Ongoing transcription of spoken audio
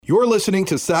You're listening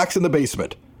to Sox in the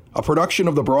Basement, a production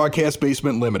of the Broadcast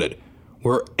Basement Limited,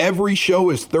 where every show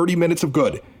is 30 minutes of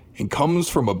good and comes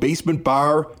from a basement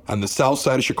bar on the south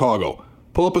side of Chicago.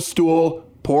 Pull up a stool,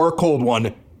 pour a cold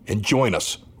one, and join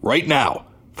us right now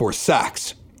for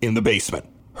Sox in the Basement.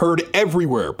 Heard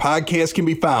everywhere podcasts can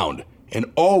be found, and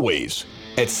always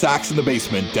at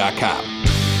soxinthebasement.com.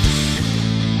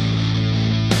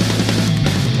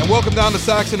 And welcome down to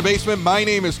Sox in the Basement. My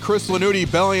name is Chris Lanuti,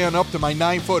 belly on up to my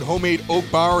 9-foot homemade oak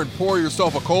bar and pour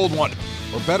yourself a cold one.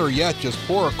 Or better yet, just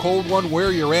pour a cold one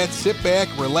where you're at, sit back,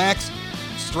 relax,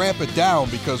 strap it down,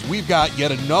 because we've got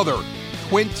yet another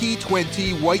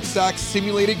 2020 White Sox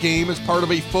simulated game as part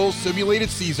of a full simulated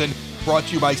season brought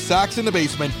to you by Sox in the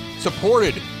Basement,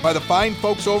 supported by the fine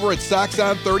folks over at Sox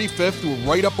on 35th who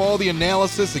write up all the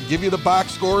analysis and give you the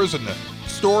box scores and the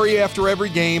story after every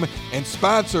game, and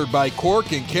sponsored by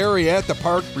Cork and Carry at the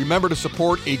Park. Remember to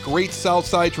support a great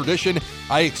Southside tradition.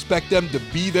 I expect them to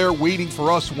be there waiting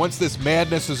for us once this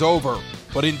madness is over.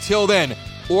 But until then,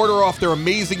 order off their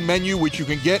amazing menu, which you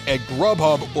can get at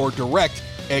Grubhub or direct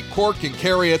at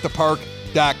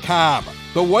corkandcarryatthepark.com.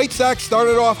 The White Sox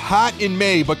started off hot in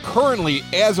May, but currently,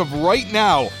 as of right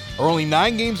now, are only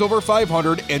 9 games over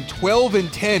 500 and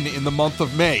 12-10 in the month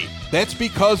of May. That's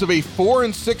because of a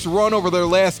 4-6 run over their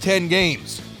last 10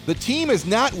 games. The team has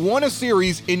not won a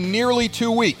series in nearly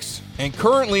 2 weeks, and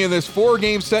currently in this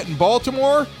 4-game set in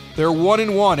Baltimore, they're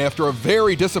 1-1 after a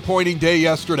very disappointing day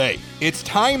yesterday. It's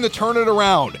time to turn it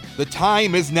around. The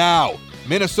time is now.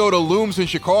 Minnesota looms in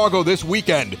Chicago this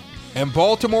weekend, and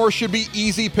Baltimore should be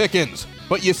easy pickings,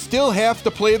 but you still have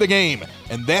to play the game,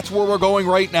 and that's where we're going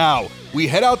right now. We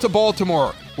head out to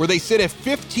Baltimore, where they sit at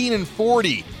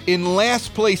 15-40 in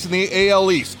last place in the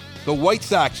AL East. The White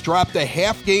Sox dropped a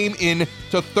half game in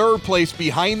to third place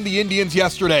behind the Indians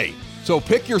yesterday. So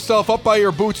pick yourself up by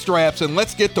your bootstraps and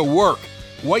let's get to work.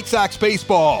 White Sox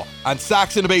baseball on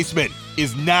Sox in the Basement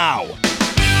is now.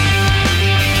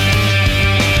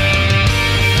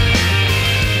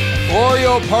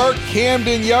 Oriole Park,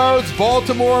 Camden Yards,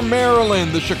 Baltimore,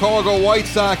 Maryland. The Chicago White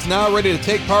Sox now ready to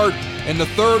take part in the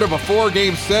third of a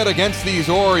 4-game set against these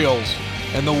Orioles.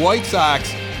 And the White Sox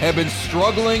have been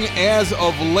struggling as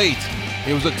of late.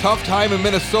 It was a tough time in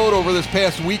Minnesota over this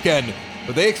past weekend,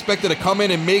 but they expected to come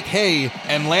in and make hay,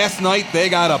 and last night they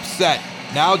got upset.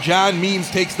 Now John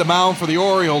Means takes the mound for the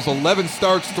Orioles. 11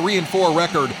 starts, 3-4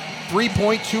 record,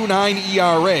 3.29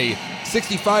 ERA,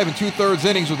 65 2/3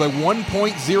 innings with a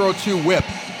 1.02 whip,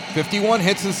 51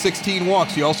 hits and 16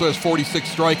 walks. He also has 46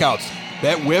 strikeouts.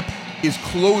 That whip is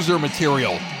closer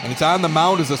material, and it's on the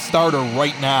mound as a starter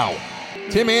right now.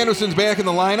 Tim Anderson's back in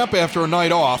the lineup after a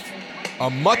night off, a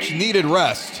much-needed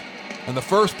rest, and the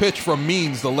first pitch from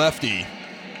Means, the lefty,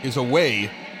 is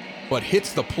away, but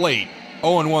hits the plate.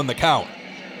 0-1 the count.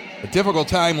 A difficult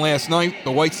time last night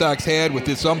the White Sox had with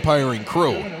this umpiring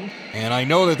crew, and I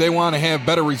know that they want to have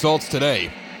better results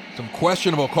today. Some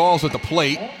questionable calls at the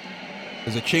plate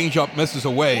as a changeup misses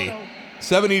away.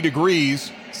 70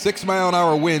 degrees,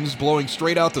 6-mile-an-hour winds blowing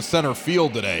straight out to center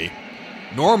field today.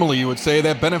 Normally, you would say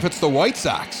that benefits the White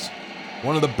Sox,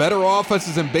 one of the better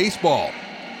offenses in baseball.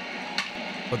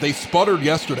 But they sputtered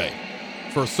yesterday,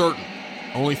 for certain.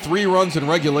 Only 3 runs in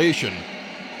regulation.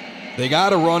 They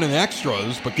got a run in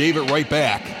extras, but gave it right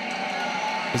back.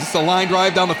 Is this a line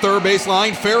drive down the third base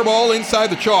line? Fair ball inside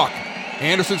the chalk.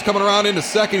 Anderson's coming around into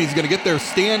second. He's going to get there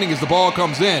standing as the ball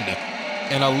comes in.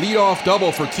 And a leadoff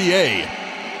double for TA.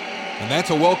 And that's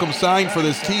a welcome sign for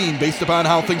this team based upon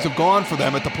how things have gone for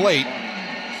them at the plate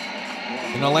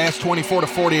in the last 24 to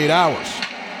 48 hours.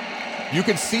 You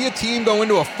can see a team go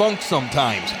into a funk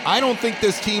sometimes. I don't think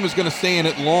this team is going to stay in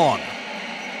it long.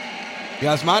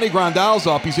 Yasmani Grandal's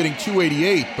up. He's hitting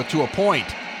 .288, but to a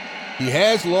point. He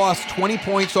has lost 20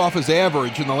 points off his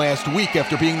average in the last week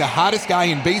after being the hottest guy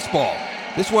in baseball.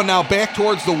 This one now back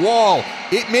towards the wall.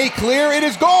 It may clear. It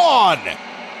is gone.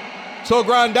 So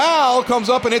Grandal comes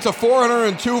up and hits a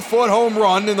 402-foot home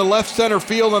run in the left center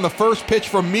field on the first pitch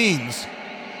from Means.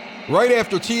 Right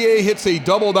after TA hits a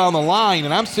double down the line,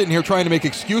 and I'm sitting here trying to make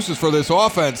excuses for this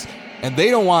offense, and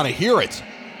they don't want to hear it.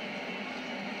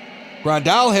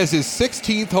 Grandal has his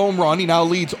 16th home run. He now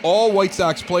leads all White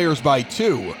Sox players by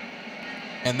 2.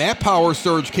 And that power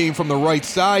surge came from the right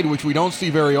side, which we don't see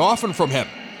very often from him.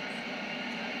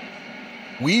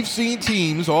 We've seen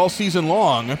teams all season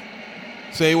long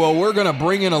say, well, we're going to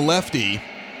bring in a lefty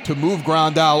to move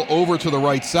Grandal over to the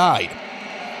right side.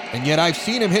 And yet I've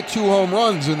seen him hit 2 home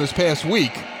runs in this past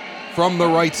week from the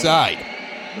right side.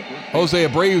 Jose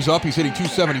Abreu's up. He's hitting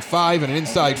 .275, and an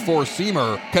inside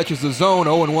 4-seamer catches the zone.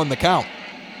 0-1 the count.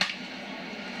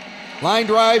 Line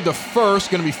drive to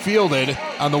first, going to be fielded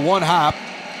on the one hop.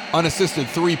 unassisted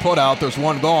 3 put out. There's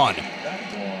 1 gone.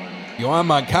 Yoan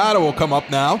Moncada will come up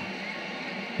now,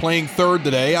 playing third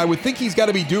today. I would think he's got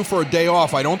to be due for a day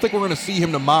off. I don't think we're going to see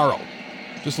him tomorrow.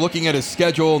 Just looking at his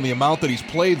schedule and the amount that he's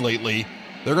played lately,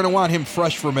 they're going to want him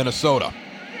fresh for Minnesota.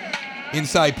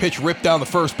 Inside pitch ripped down the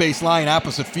first base line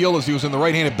opposite field as he was in the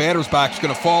right-handed batter's box.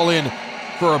 Going to fall in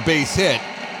for a base hit.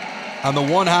 On the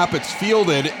 1 hop, it's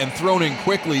fielded and thrown in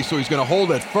quickly, so he's going to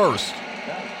hold at first.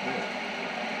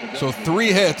 So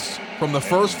 3 hits from the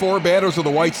first 4 batters of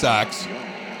the White Sox.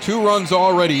 2 runs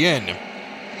already in.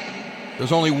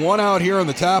 There's only 1 out here in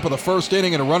the top of the first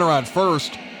inning and a runner on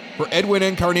first for Edwin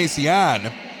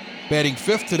Encarnacion. Batting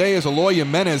 5th today as Eloy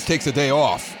Jimenez takes a day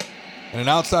off. And an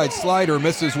outside slider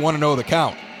misses 1-0 the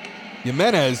count.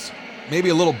 Jimenez maybe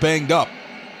a little banged up.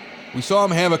 We saw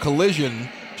him have a collision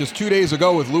just 2 days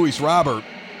ago with Luis Robert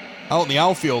out in the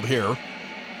outfield here.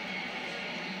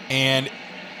 And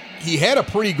he had a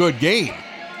pretty good game.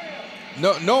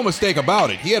 No mistake about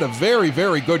it. He had a very,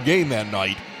 very good game that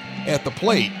night at the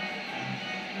plate.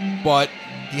 But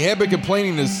he had been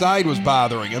complaining his side was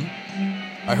bothering him.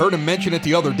 I heard him mention it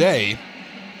the other day,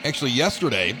 actually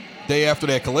yesterday, day after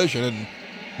that collision, and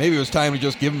maybe it was time to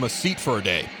just give him a seat for a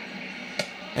day.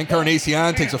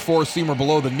 Encarnacion takes a 4-seamer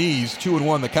below the knees,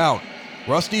 2-1 the count.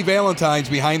 Rusty Valentine's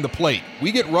behind the plate.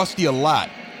 We get Rusty a lot.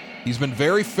 He's been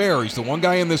very fair. He's the one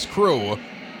guy in this crew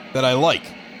that I like.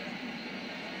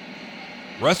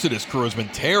 The rest of this crew has been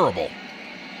terrible.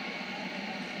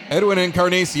 Edwin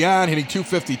Encarnacion hitting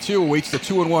 .252, awaits the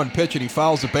 2-1 pitch, and he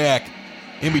fouls it back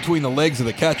in between the legs of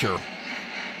the catcher.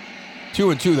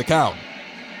 2-2 the count.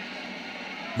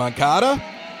 Moncada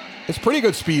has pretty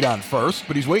good speed on first,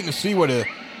 but he's waiting to see what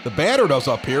the batter does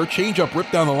up here. Changeup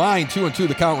ripped down the line, 2-2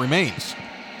 the count remains.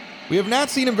 We have not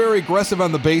seen him very aggressive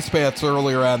on the base paths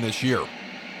earlier on this year.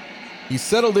 He's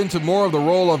settled into more of the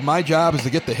role of my job is to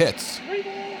get the hits.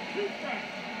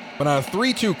 But on a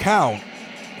 3-2 count,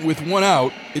 with 1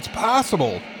 out, it's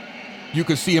possible you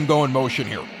could see him go in motion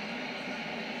here.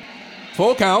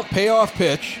 Full count, payoff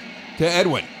pitch to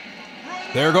Edwin.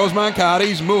 There goes Moncada,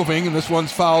 he's moving, and this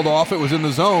one's fouled off. It was in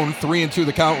the zone, 3-2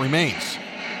 the count remains.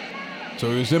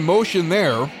 So he was in motion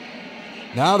there.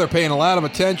 Now they're paying a lot of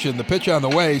attention. The pitch on the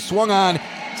way, swung on,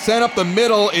 sent up the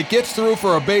middle. It gets through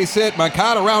for a base hit.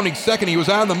 Moncada rounding second. He was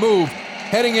on the move,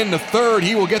 heading into third.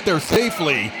 He will get there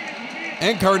safely.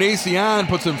 Encarnacion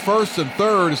puts him first and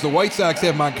third as the White Sox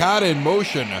have Moncada in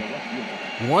motion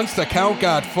once the count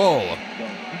got full.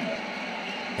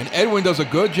 And Edwin does a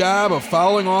good job of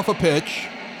fouling off a pitch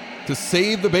to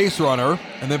save the base runner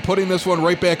and then putting this one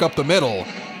right back up the middle.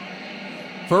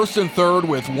 First and third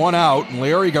with 1 out, and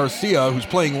Larry Garcia, who's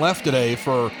playing left today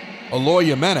for Eloy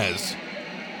Jimenez,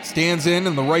 stands in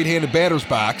the right-handed batter's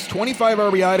box. 25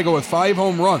 RBI to go with 5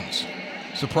 home runs.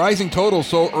 Surprising total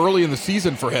so early in the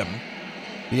season for him.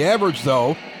 The average,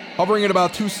 though, hovering at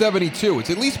about 272. It's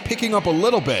at least picking up a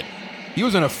little bit. He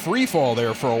was in a free fall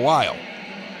there for a while.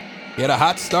 He had a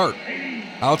hot start.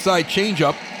 Outside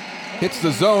changeup. Hits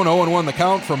the zone, 0-1 the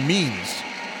count from Means.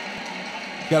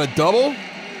 Got a double,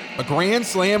 a grand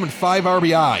slam, and 5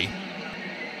 RBI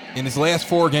in his last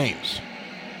 4 games.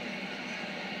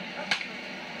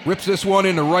 Rips this one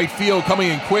into right field, coming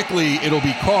in quickly. It'll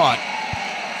be caught.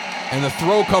 And the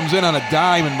throw comes in on a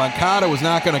dime, and Moncada was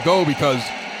not going to go because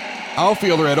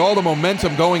outfielder had all the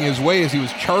momentum going his way as he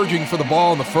was charging for the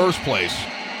ball in the first place.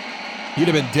 He'd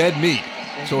have been dead meat.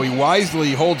 So he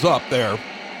wisely holds up there.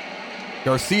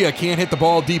 Garcia can't hit the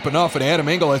ball deep enough, and Adam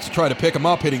Engel has to try to pick him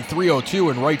up, hitting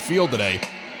 .302 in right field today.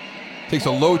 Takes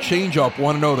a low changeup,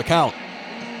 1-0 the count.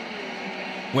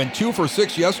 Went 2 for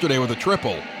 6 yesterday with a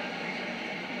triple.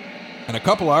 And a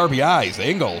couple of RBIs.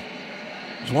 Engel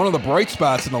is one of the bright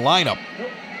spots in the lineup.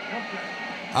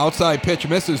 Outside pitch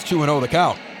misses, 2-0 the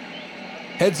count.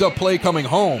 Heads up play coming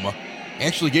home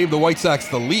actually gave the White Sox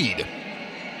the lead.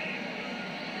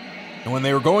 And when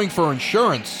they were going for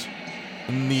insurance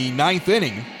in the 9th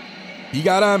inning, he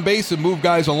got on base and moved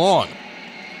guys along.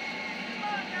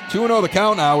 2-0 the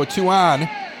count now with 2 on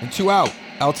and 2 out.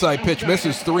 Outside pitch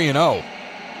misses, 3-0.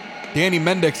 Danny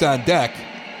Mendick's on deck.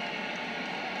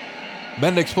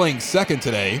 Mendick's playing second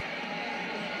today.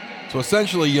 So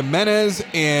essentially Jimenez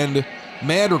and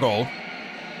Madrigal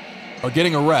are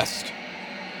getting a rest.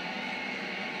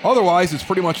 Otherwise, it's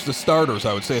pretty much the starters,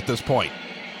 I would say, at this point.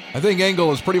 I think Engel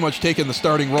has pretty much taken the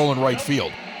starting role in right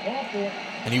field.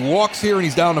 And he walks here and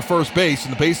he's down to first base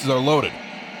and the bases are loaded.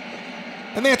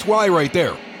 And that's why right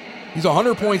there. He's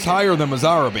 100 points higher than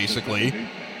Mazara, basically.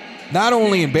 Not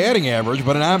only in batting average,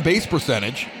 but in on-base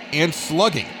percentage and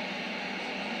slugging.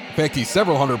 In fact, he's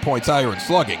several hundred points higher in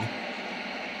slugging.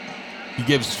 He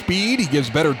gives speed. He gives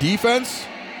better defense.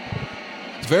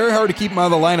 He's very hard to keep him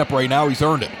out of the lineup right now. He's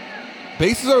earned it.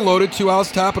 Bases are loaded, 2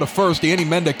 outs, top of the first. Andy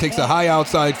Mendick takes a high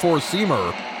outside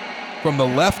four-seamer from the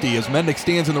lefty as Mendick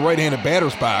stands in the right-handed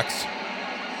batter's box.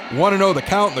 1-0 the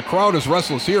count, and the crowd is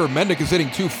restless here. Mendick is hitting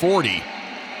 .240.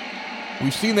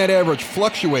 We've seen that average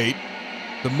fluctuate.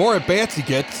 The more at-bats he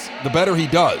gets, the better he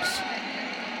does.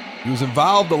 He was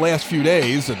involved the last few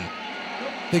days, and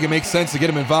I think it makes sense to get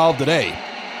him involved today.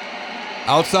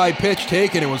 Outside pitch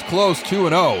taken, it was close,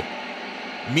 2-0.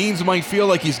 Means might feel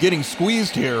like he's getting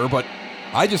squeezed here, but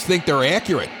I just think they're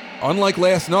accurate. Unlike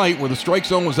last night where the strike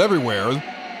zone was everywhere,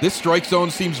 this strike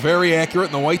zone seems very accurate,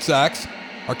 and the White Sox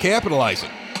are capitalizing.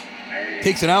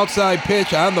 Takes an outside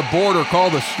pitch on the border,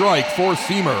 called a strike,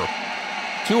 four-seamer.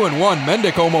 2-1,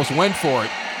 Mendick almost went for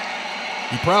it.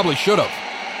 He probably should have.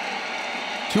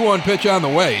 2-1 pitch on the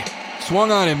way.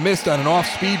 Swung on and missed on an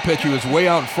off-speed pitch he was way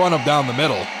out in front of down the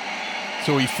middle.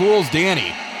 So he fools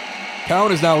Danny.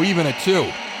 Count is now even at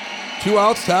 2. 2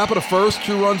 outs, top of the first,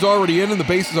 2 runs already in, and the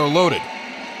bases are loaded.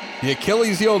 The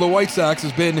Achilles heel of the White Sox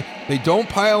has been they don't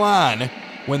pile on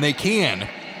when they can,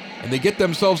 and they get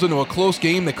themselves into a close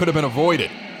game that could have been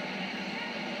avoided.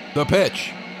 The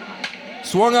pitch.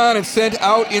 Swung on and sent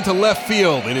out into left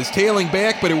field. It is tailing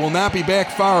back, but it will not be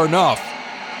back far enough.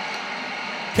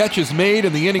 Catch is made,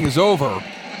 and the inning is over.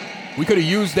 We could have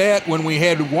used that when we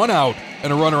had 1 out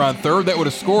and a runner on third. That would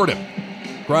have scored him.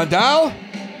 Grandal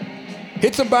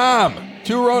hits a bomb.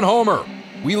 2-run homer.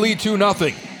 We lead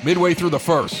 2-0 midway through the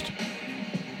first.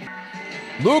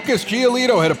 Lucas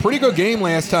Giolito had a pretty good game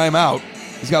last time out.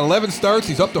 He's got 11 starts.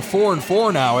 He's up to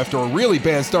 4-4 now after a really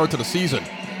bad start to the season.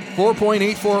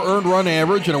 4.84 earned run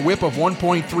average and a whip of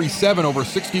 1.37 over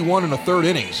 61 1/3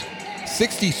 innings.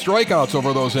 60 strikeouts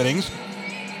over those innings.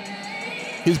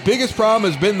 His biggest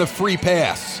problem has been the free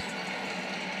pass.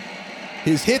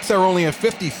 His hits are only at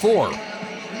 54,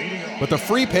 but the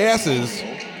free passes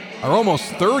are almost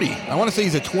 30. I want to say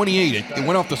he's at 28. It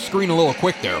went off the screen a little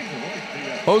quick there.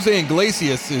 Jose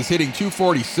Iglesias is hitting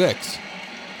 .246.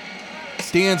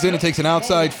 Stands in and takes an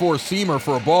outside four-seamer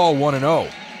for a ball, 1-0.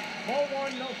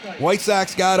 White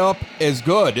Sox got up as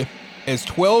good as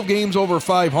 12 games over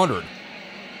 500.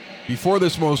 Before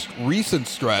this most recent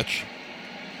stretch,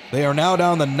 they are now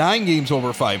down to 9 games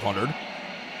over 500,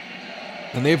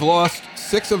 and they've lost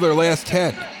 6 of their last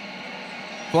 10.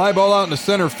 Fly ball out into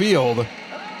center field.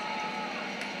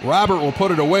 Robert will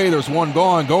put it away. There's one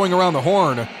gone. Going around the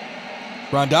horn.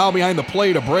 Grandal behind the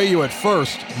plate. Abreu at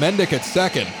first. Mendick at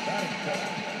second.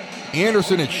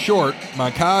 Anderson at short.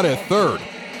 Moncada at third.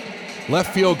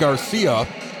 Left field Garcia.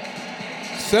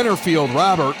 Center field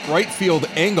Robert. Right field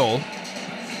Engel.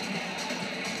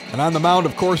 And on the mound,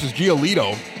 of course, is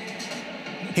Giolito.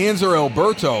 Hanser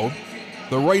Alberto,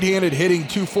 the right-handed hitting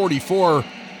 .244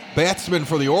 batsman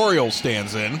for the Orioles,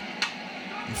 stands in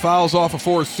and fouls off a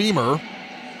four-seamer.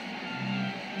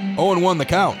 0-1 the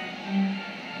count.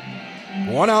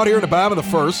 1 out here in the bottom of the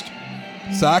first.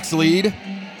 Sox lead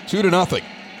 2-0.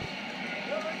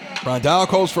 Grandal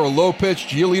calls for a low pitch.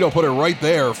 Giolito put it right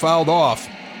there, fouled off.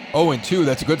 0-2.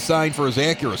 That's a good sign for his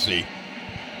accuracy.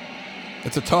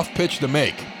 It's a tough pitch to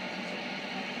make.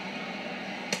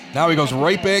 Now he goes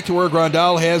right back to where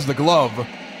Grandal has the glove.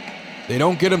 They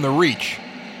don't get him the reach.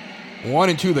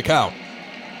 1-2 the count.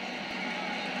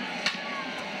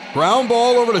 Ground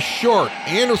ball over to short.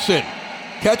 Anderson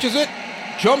catches it,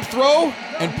 jump throw,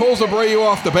 and pulls Abreu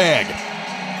off the bag.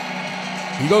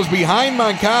 He goes behind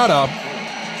Moncada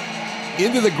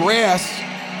into the grass.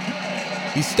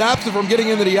 He stops it from getting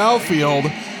into the outfield.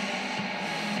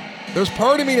 There's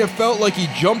part of me that felt like he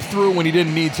jumped through when he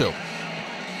didn't need to.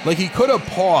 Like he could have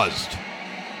paused.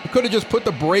 He could have just put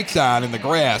the brakes on in the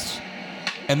grass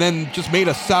and then just made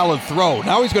a solid throw.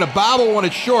 Now he's going to bobble when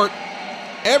it's short.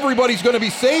 Everybody's going to be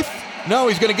safe. No,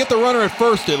 he's going to get the runner at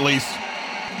first at least.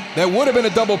 That would have been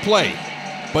a double play.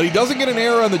 But he doesn't get an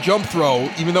error on the jump throw,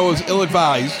 even though it was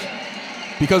ill-advised,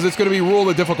 because it's going to be ruled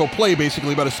a difficult play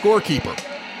basically by the scorekeeper.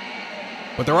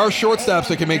 But there are shortstops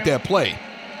that can make that play.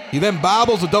 He then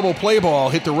bobbles a double play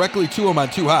ball, hit directly to him on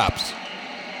 2 hops,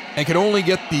 and can only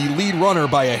get the lead runner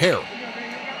by a hair.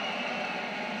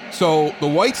 So the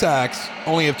White Sox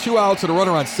only have 2 outs and a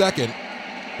runner on second.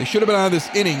 They should have been out of this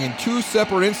inning in 2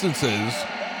 separate instances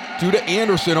due to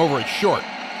Anderson over at short.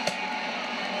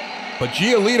 But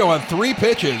Giolito on 3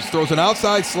 pitches throws an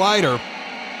outside slider,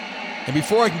 and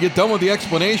before I can get done with the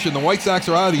explanation, the White Sox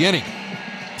are out of the inning.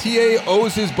 TA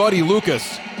owes his buddy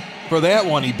Lucas for that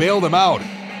one. He bailed him out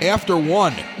after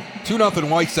 1. 2-0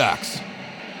 White Sox.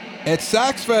 At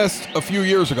Sox Fest a few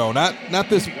years ago, not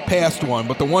this past one,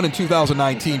 but the one in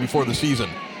 2019 before the season,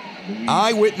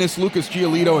 I witnessed Lucas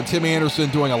Giolito and Tim Anderson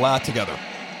doing a lot together.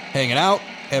 Hanging out,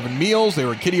 having meals. They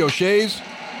were at Kitty O'Shea's.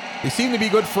 They seem to be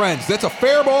good friends. That's a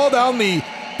fair ball down the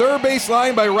third base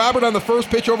line by Robert on the first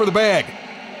pitch over the bag.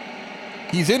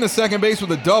 He's in the second base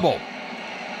with a double.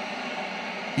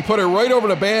 He put it right over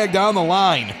the bag down the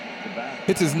line.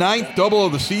 Hits his 9th double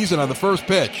of the season on the first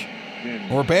pitch.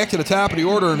 We're back to the top of the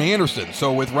order in Anderson.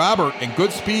 So with Robert and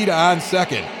good speed on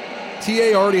second,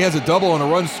 TA already has a double and a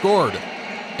run scored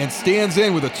and stands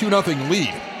in with a 2-0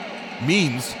 lead.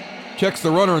 Means checks the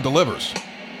runner and delivers.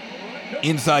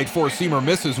 Inside four-seamer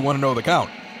misses, 1-0 the count.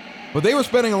 But they were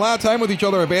spending a lot of time with each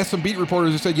other. I've asked some beat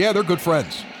reporters who said, yeah, they're good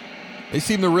friends. They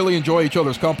seem to really enjoy each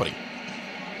other's company.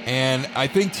 And I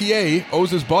think TA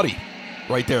owes his buddy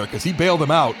right there because he bailed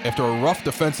him out after a rough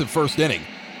defensive first inning.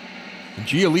 And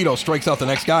Giolito strikes out the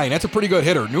next guy, and that's a pretty good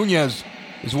hitter. Nunez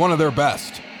is one of their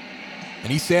best.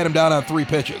 And he sat him down on 3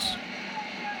 pitches.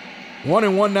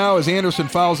 1-1 now as Anderson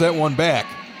fouls that one back.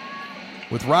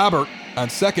 With Robert on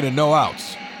second and no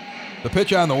outs. The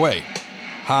pitch on the way.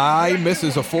 High,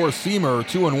 misses a four-seamer,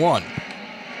 2-1.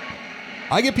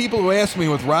 I get people who ask me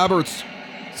with Robert's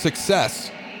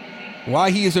success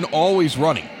why he isn't always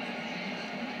running.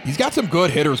 He's got some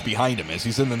good hitters behind him as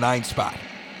he's in the 9th spot.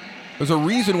 There's a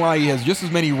reason why he has just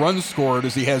as many runs scored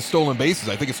as he has stolen bases.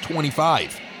 I think it's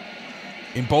 25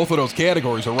 in both of those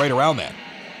categories, or right around that.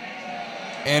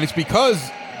 And it's because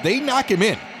they knock him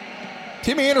in.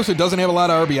 Tim Anderson doesn't have a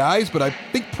lot of RBIs, but I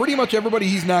think pretty much everybody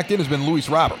he's knocked in has been Luis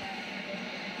Robert.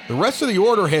 The rest of the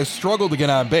order has struggled to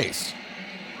get on base.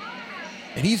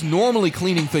 And he's normally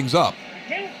cleaning things up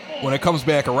when it comes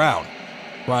back around.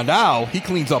 Grandal, he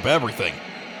cleans up everything.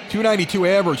 292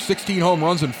 average, 16 home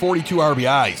runs, and 42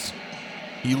 RBIs.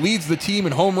 He leads the team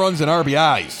in home runs and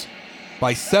RBIs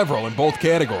by several in both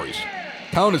categories.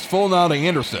 Count is full now to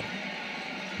Anderson.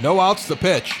 No outs the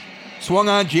pitch. Swung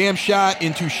on, jam shot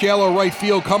into shallow right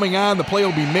field. Coming on, the play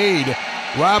will be made.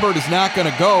 Robert is not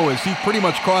going to go as he pretty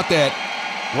much caught that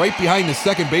right behind the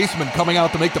second baseman coming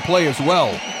out to make the play as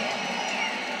well.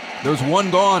 There's one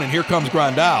gone, and here comes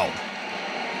Grandal.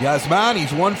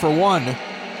 Yasmani's 1 for 1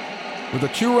 with a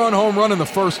 2-run home run in the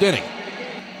first inning.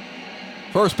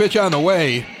 First pitch on the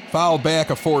way, fouled back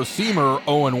a four-seamer,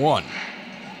 0-1.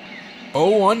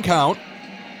 0-1 count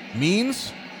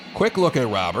means quick look at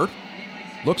Robert.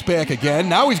 Looks back again.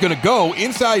 Now he's going to go.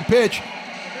 Inside pitch.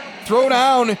 Throw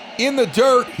down in the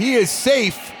dirt. He is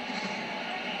safe.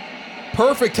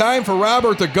 Perfect time for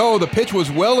Robert to go. The pitch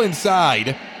was well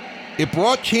inside. It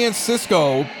brought Chance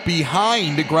Sisco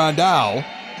behind Grandal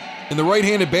in the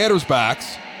right-handed batter's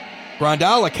box.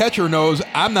 Grandal, a catcher, knows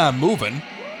I'm not moving.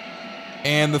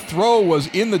 And the throw was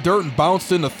in the dirt and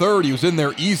bounced into third. He was in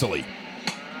there easily.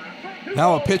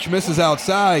 Now a pitch misses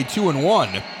outside,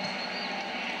 2-1.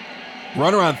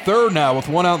 Runner on third now with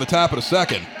one out in the top of the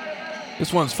second.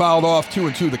 This one's fouled off,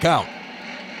 2-2 the count.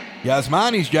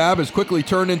 Yasmani's job is quickly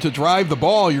turned into drive the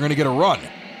ball. You're going to get a run.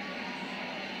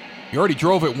 He already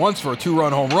drove it once for a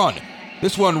 2-run home run.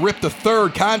 This one ripped to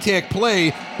third, contact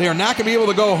play. They are not going to be able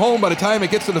to go home by the time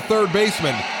it gets to the third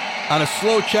baseman. On a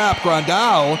slow chop,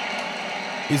 Grandal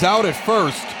is out at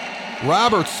first.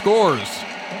 Robert scores.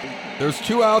 There's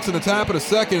 2 outs in the top of the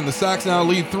second, and the Sox now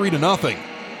lead 3-0.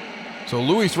 So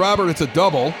Luis Robert hits a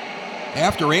double.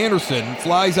 After Anderson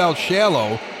flies out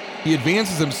shallow, he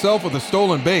advances himself with a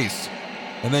stolen base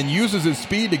and then uses his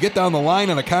speed to get down the line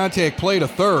on a contact play to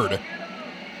third.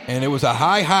 And it was a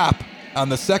high hop on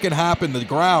the second hop in the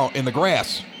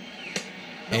grass.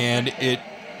 And it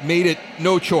made it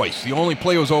no choice. The only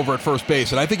play was over at first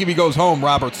base. And I think if he goes home,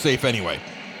 Robert's safe anyway.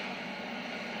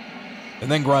 And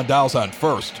then Grandal's on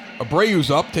first. Abreu's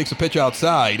up, takes a pitch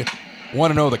outside.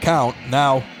 1-0 the count.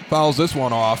 Now fouls this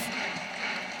one off.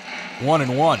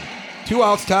 1-1. 2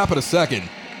 outs, top of the second.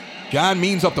 John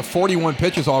Means up to 41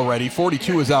 pitches already.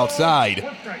 42 is outside.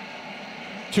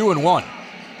 2-1.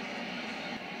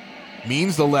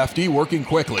 Means the lefty, working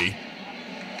quickly.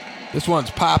 This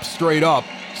one's popped straight up.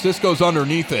 Sisco's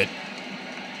underneath it.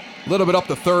 A little bit up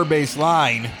the third base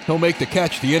line. He'll make the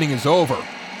catch. The inning is over.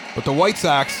 But the White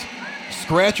Sox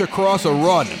scratch across a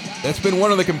run. That's been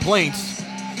one of the complaints.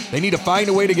 They need to find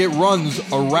a way to get runs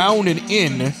around and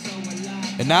in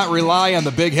and not rely on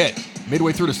the big hit.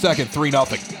 Midway through the second,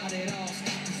 3-0.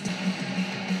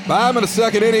 Bottom of the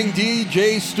second inning,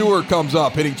 DJ Stewart comes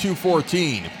up, hitting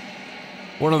 .214.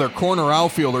 One of their corner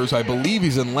outfielders, I believe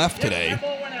he's in left today.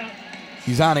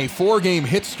 He's on a 4-game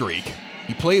hit streak.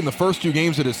 He played in the first 2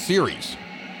 games of this series.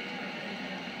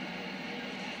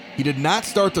 He did not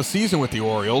start the season with the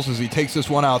Orioles as he takes this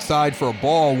one outside for a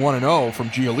ball, 1-0 from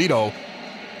Giolito.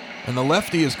 And the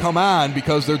lefty has come on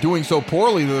because they're doing so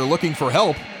poorly that they're looking for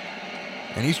help.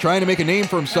 And he's trying to make a name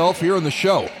for himself here in the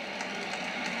show.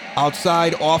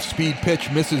 Outside off-speed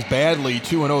pitch misses badly,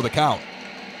 2-0 the count.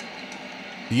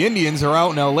 The Indians are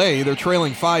out in LA. They're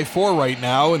trailing 5-4 right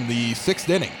now in the 6th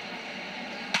inning.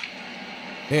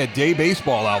 They had day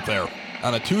baseball out there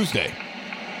on a Tuesday.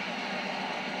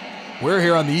 We're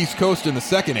here on the East Coast in the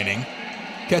 2nd inning,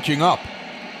 catching up.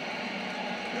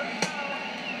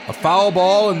 A foul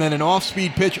ball and then an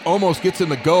off-speed pitch almost gets him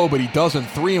to go, but he doesn't.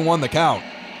 3-1 the count.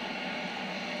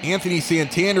 Anthony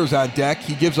Santander's on deck.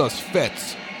 He gives us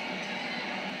fits.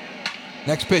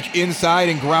 Next pitch inside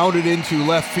and grounded into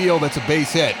left field. That's a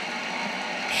base hit.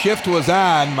 Shift was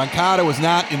on. Moncada was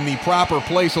not in the proper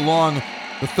place along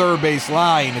the third base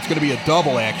line. It's going to be a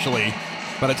double, actually,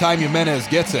 by the time Jimenez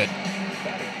gets it.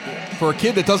 For a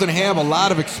kid that doesn't have a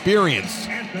lot of experience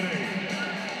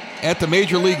at the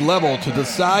major league level, to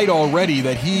decide already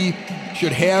that he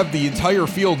should have the entire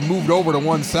field moved over to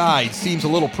one side seems a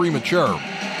little premature.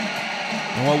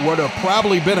 And what would have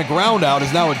probably been a ground out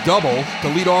is now a double to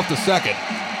lead off the second.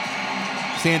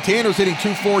 Santander's hitting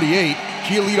 .248.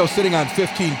 Giolito sitting on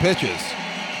 15 pitches.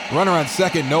 Runner on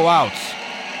second, no outs.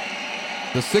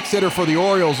 The 6th hitter for the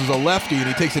Orioles is a lefty, and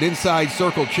he takes an inside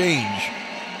circle change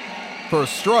for a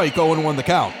strike. 0-1 the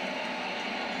count.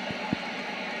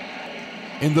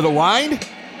 Into the wind.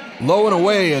 Low and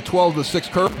away, a 12-6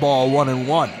 curveball,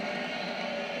 1-1.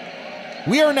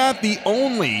 We are not the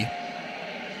only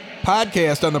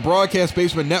podcast on the Broadcast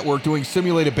Basement Network doing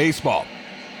simulated baseball.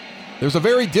 There's a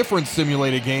very different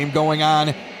simulated game going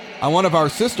on one of our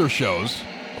sister shows.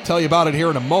 I'll tell you about it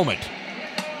here in a moment.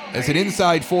 As an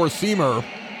inside four-seamer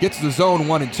gets the zone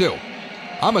 1 and 2.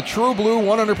 I'm a true blue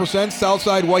 100%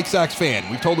 Southside White Sox fan.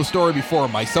 We've told the story before.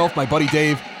 Myself, my buddy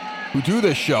Dave, who do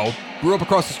this show, grew up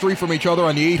across the street from each other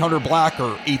on the 800 block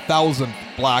or 8,000th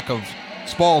block of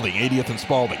Spalding, 80th and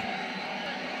Spalding.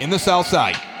 In the South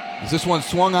Side. As this one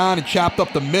swung on and chopped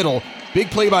up the middle. Big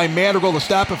play by Madrigal to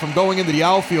stop it from going into the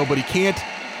outfield, but he can't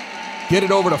get it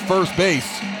over to first base.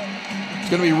 It's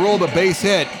going to be ruled a base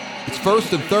hit. It's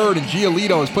 1st and 3rd, and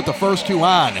Giolito has put the first two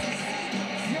on.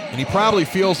 And he probably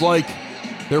feels like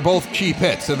they're both cheap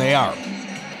hits, and they are.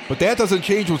 But that doesn't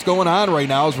change what's going on right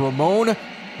now as Ramon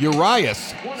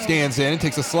Urias stands in and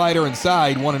takes a slider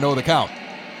inside, 1-0 the count.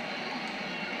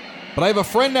 But I have a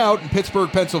friend out in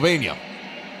Pittsburgh, Pennsylvania.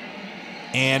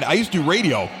 And I used to do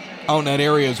radio out in that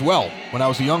area as well when I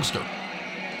was a youngster.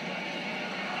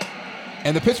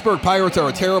 And the Pittsburgh Pirates are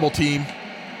a terrible team.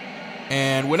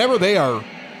 And whenever they are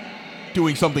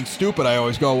doing something stupid, I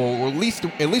always go, well, at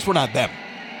least we're not them.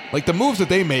 Like, the moves that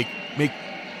they make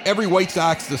every White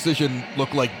Sox decision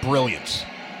look like brilliance.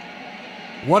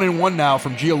 1-1 now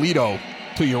from Giolito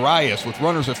to Urias with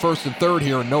runners at 1st and 3rd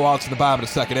here and no outs in the bottom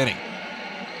of the 2nd inning.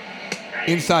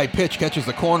 Inside pitch catches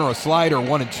the corner, a slider,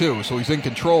 1-2, so he's in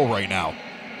control right now.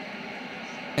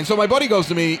 And so my buddy goes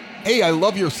to me, hey, I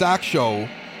love your Sox show. Do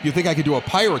you think I could do a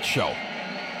Pirates show?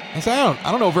 I said,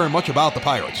 I don't know very much about the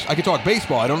Pirates. I could talk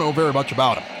baseball. I don't know very much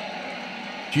about them.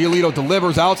 Giolito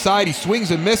delivers outside. He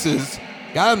swings and misses.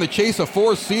 Got him to chase a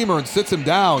four-seamer and sits him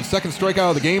down. 2nd strikeout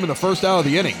of the game and the 1st out of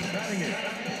the inning.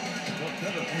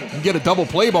 You can get a double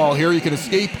play ball here. You can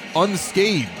escape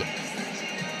unscathed.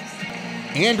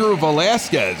 Andrew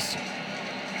Velasquez,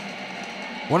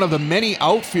 one of the many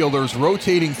outfielders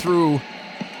rotating through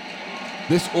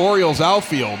this Orioles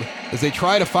outfield as they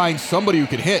try to find somebody who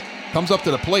can hit, comes up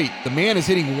to the plate. The man is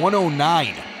hitting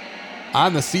 109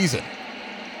 on the season.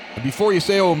 And before you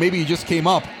say, oh, maybe he just came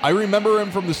up, I remember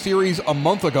him from the series a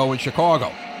month ago in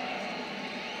Chicago.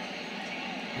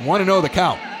 1-0 the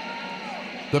count.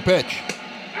 The pitch.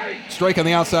 Strike on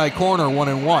the outside corner,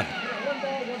 1-1.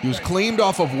 He was claimed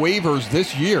off of waivers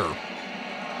this year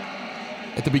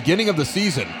at the beginning of the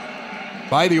season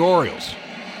by the Orioles.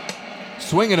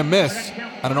 Swing and a miss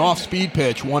on an off-speed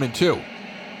pitch, 1-2.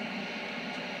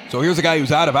 So here's a guy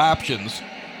who's out of options,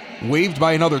 waived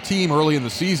by another team early in the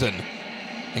season,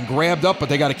 and grabbed up, but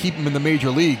they got to keep him in the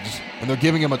major leagues, and they're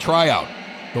giving him a tryout.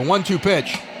 The 1-2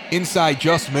 pitch, inside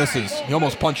just misses. He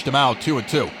almost punched him out,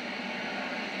 2-2.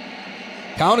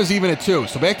 Count is even at 2.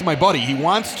 So back to my buddy. He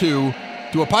wants to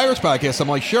do a Pirates podcast. I'm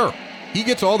like, sure. He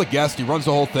gets all the guests. He runs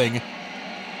the whole thing.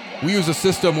 We use a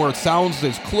system where it sounds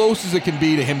as close as it can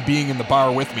be to him being in the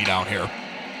bar with me down here.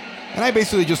 And I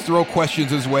basically just throw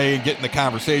questions his way and get in the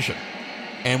conversation.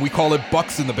 And we call it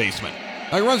Bucks in the Basement.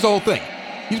 Now, he runs the whole thing.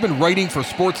 He's been writing for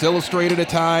Sports Illustrated at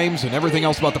times and everything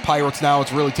else about the Pirates now.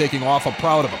 It's really taking off. I'm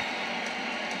proud of him.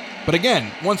 But again,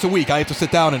 once a week, I have to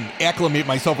sit down and acclimate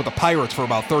myself with the Pirates for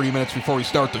about 30 minutes before we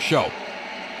start the show.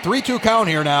 3-2 count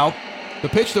here now. The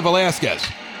pitch to Velasquez.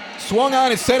 Swung on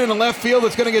and sent into left field.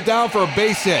 It's going to get down for a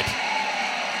base hit.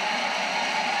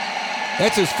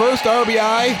 That's his first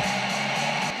RBI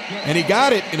And he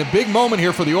got it in a big moment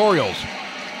here for the Orioles.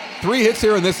 3 hits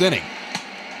here in this inning.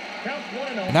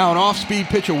 And now an off-speed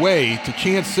pitch away to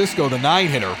Chance Sisco, the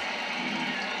 9-hitter,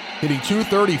 hitting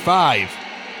 .235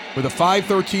 with a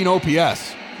 .513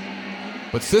 OPS.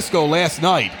 But Sisco last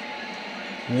night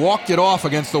walked it off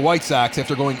against the White Sox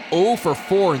after going 0 for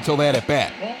 4 until that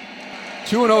at-bat.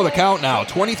 2-0 the count now.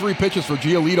 23 pitches for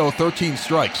Giolito, 13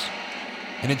 strikes.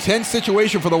 An intense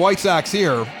situation for the White Sox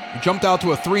here. He jumped out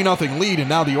to a 3-0 lead, and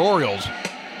now the Orioles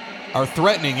are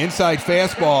threatening inside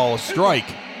fastball, a strike.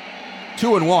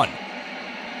 2-1.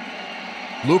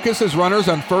 Lucas has runners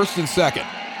on first and second.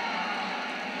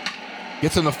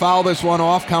 Gets him to foul this one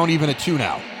off, count even at 2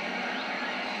 now.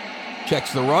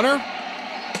 Checks the runner.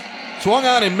 Swung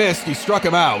on and missed. He struck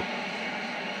him out.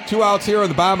 2 outs here in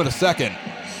the bottom of the second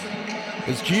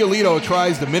as Giolito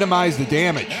tries to minimize the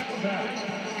damage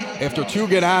after 2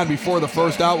 get on before the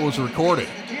first out was recorded.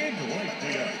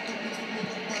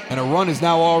 And a run is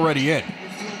now already in.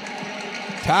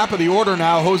 Top of the order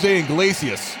now, Jose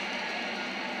Iglesias.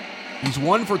 He's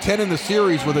 1 for 10 in the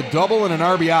series with a double and an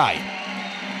RBI.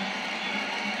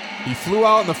 He flew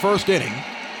out in the first inning.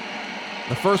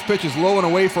 The first pitch is low and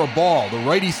away for a ball. The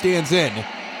righty stands in.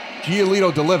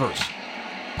 Giolito delivers.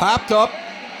 Popped up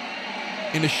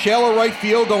into shallow right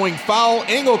field, going foul.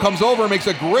 Engel comes over and makes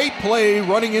a great play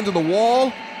running into the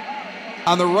wall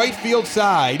on the right field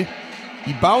side.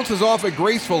 He bounces off it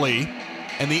gracefully,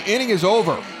 and the inning is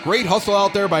over. Great hustle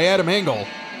out there by Adam Engel.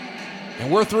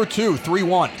 And we're through 2,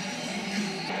 3-1.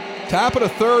 Top of the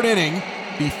third inning,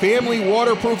 the Family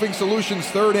Waterproofing Solutions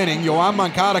third inning. Yoan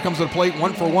Moncada comes to the plate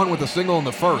 1 for 1 with a single in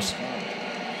the first.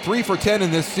 3 for 10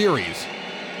 in this series.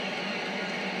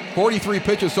 43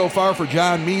 pitches so far for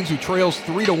John Means, who trails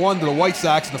 3-1 to the White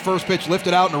Sox. The first pitch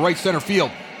lifted out in the right center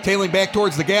field. Tailing back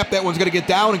towards the gap. That one's going to get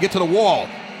down and get to the wall.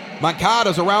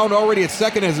 Moncada's around already at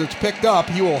second as it's picked up.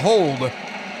 He will hold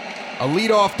a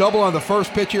leadoff double on the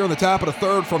first pitch here on the top of the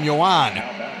third from Yoan.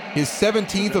 His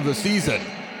 17th of the season.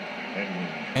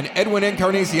 And Edwin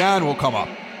Encarnacion will come up.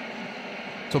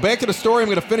 So back to the story. I'm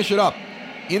going to finish it up.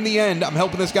 In the end, I'm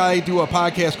helping this guy do a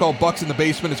podcast called Bucks in the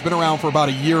Basement. It's been around for about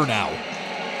a year now.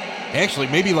 Actually,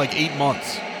 maybe like 8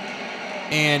 months.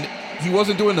 And he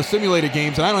wasn't doing the simulated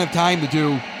games, and I don't have time to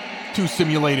do 2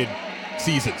 simulated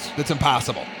seasons. That's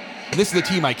impossible. And this is the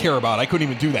team I care about. I couldn't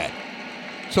even do that.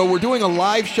 So we're doing a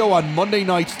live show on Monday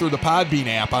nights through the Podbean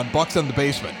app on Bucks in the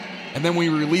Basement. And then we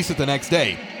release it the next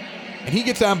day. And he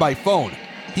gets on by phone.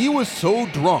 He was so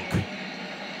drunk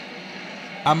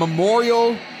on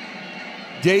Memorial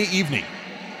Day evening.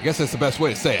 I guess that's the best way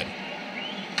to say it.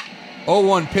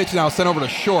 0-1 pitch now sent over to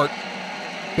short.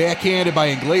 Backhanded by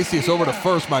Iglesias over to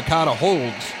first. Moncada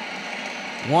holds.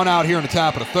 1 out here in the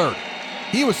top of the third.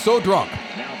 He was so drunk.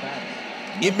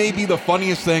 It may be the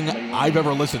funniest thing I've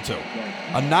ever listened to.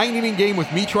 A 9-inning game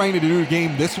with me trying to do a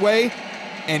game this way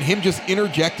and him just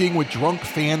interjecting with drunk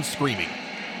fans screaming.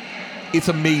 It's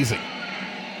amazing.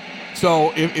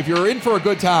 So if you're in for a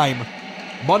good time,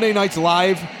 Monday nights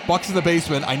live, Bucks in the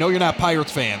Basement. I know you're not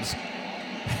Pirates fans,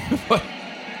 but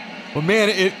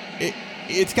man,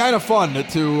 it's kind of fun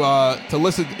to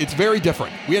listen. It's very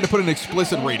different. We had to put an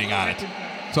explicit rating on it,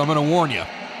 so I'm going to warn you.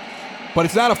 But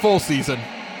it's not a full season.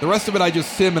 The rest of it I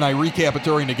just sim and I recap it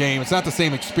during the game. It's not the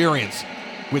same experience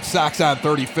with Sox on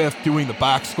 35th doing the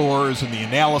box scores and the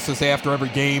analysis after every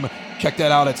game. Check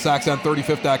that out at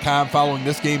SoxOn35th.com following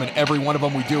this game and every one of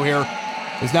them we do here.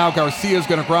 Is now Garcia's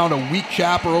going to ground a weak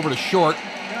chopper over to short.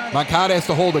 Moncada has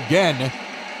to hold again.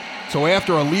 So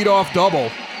after a leadoff double,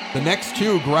 the next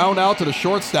 2 ground out to the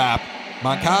shortstop.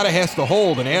 Moncada has to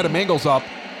hold, and Adam Engel's up,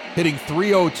 hitting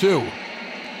 .302.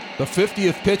 The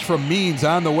 50th pitch from Means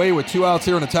on the way with 2 outs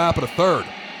here in the top of the third.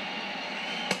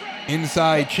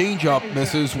 Inside changeup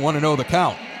misses, 1-0 the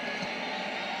count.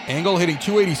 Engel hitting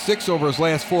 .286 over his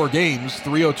last 4 games,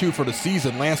 .302 for the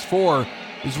season. Last 4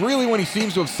 is really when he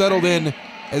seems to have settled in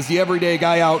as the everyday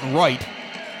guy out in right.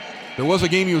 There was a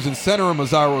game he was in center and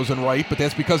Mazzaro was in right, but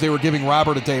that's because they were giving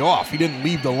Robert a day off. He didn't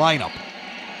leave the lineup.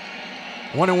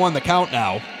 1-1 the count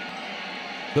now.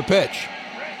 The pitch.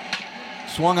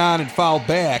 Swung on and fouled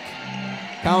back.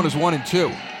 Count is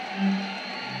 1-2.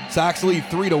 Sox lead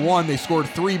 3-1. They scored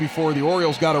 3 before the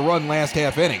Orioles got a run last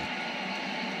half inning.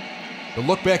 The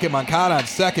look back at Moncada on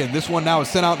second. This one now is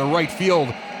sent out in the right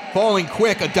field. Falling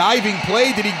quick. A diving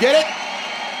play. Did he get it?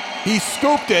 He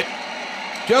scooped it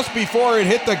just before it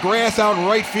hit the grass out in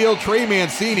right field. Trey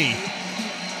Mancini,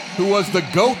 who was the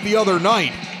GOAT the other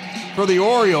night for the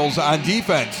Orioles on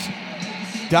defense,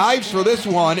 dives for this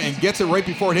one and gets it right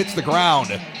before it hits the ground.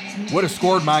 Would have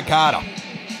scored Moncada.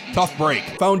 Tough break.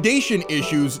 Foundation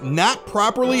issues not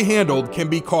properly handled can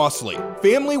be costly.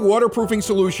 Family Waterproofing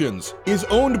Solutions is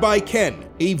owned by Ken,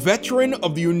 a veteran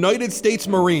of the United States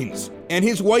Marines, and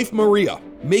his wife Maria,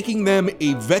 making them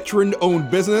a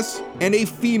veteran-owned business and a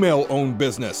female-owned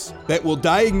business that will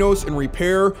diagnose and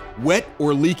repair wet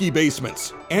or leaky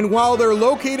basements. And while they're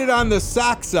located on the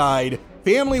Sac side,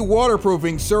 Family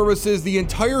Waterproofing services the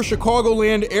entire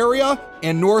Chicagoland area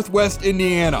and Northwest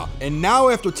Indiana. And now,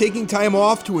 after taking time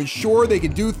off to ensure they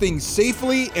can do things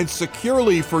safely and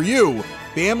securely for you,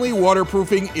 Family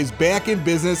Waterproofing is back in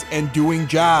business and doing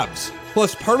jobs.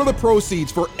 Plus, part of the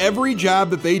proceeds for every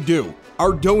job that they do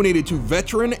are donated to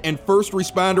veteran and first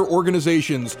responder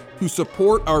organizations to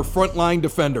support our frontline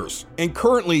defenders. And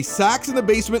currently, Sox in the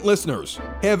Basement listeners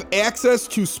have access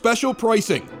to special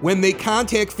pricing when they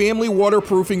contact Family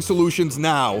Waterproofing Solutions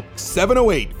now,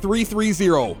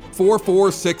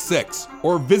 708-330-4466,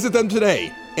 or visit them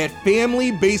today at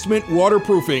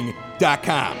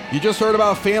FamilyBasementWaterproofing.com. You just heard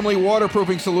about Family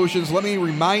Waterproofing Solutions. Let me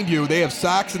remind you, they have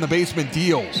Sox in the Basement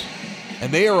deals,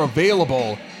 and they are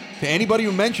available to anybody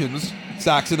who mentions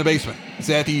Sox in the Basement. It's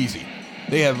that easy.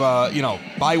 They have,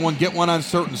 buy one, get one on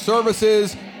certain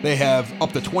services. They have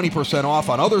up to 20% off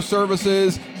on other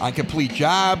services, on complete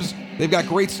jobs. They've got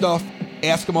great stuff.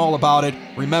 Ask them all about it.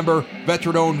 Remember,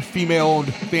 veteran-owned,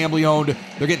 female-owned, family-owned.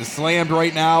 They're getting slammed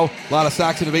right now. A lot of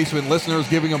Sox in the Basement listeners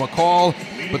giving them a call,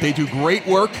 but they do great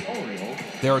work.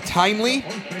 They're timely.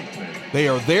 They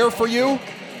are there for you.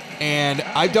 And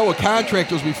I've dealt with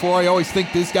contractors before. I always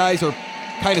think these guys are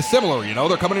kind of similar,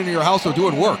 they're coming into your house, they're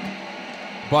doing work.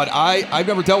 But I've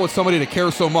never dealt with somebody that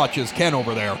cares so much as Ken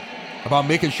over there about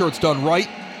making sure it's done right,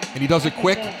 and he does it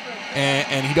quick,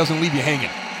 and he doesn't leave you hanging.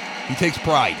 He takes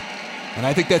pride, and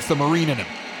I think that's the Marine in him.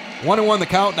 1-1 the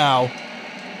count now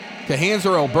to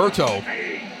Hanser Alberto.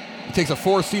 He takes a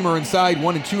four-seamer inside,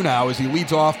 1-2 now as he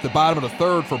leads off the bottom of the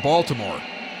third for Baltimore.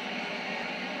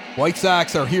 White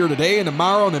Sox are here today and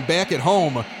tomorrow, and then back at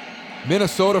home,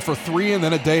 Minnesota for 3 and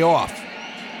then a day off.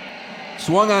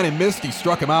 Swung on and missed. He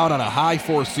struck him out on a high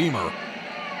four-seamer.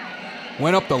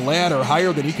 Went up the ladder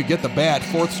higher than he could get the bat.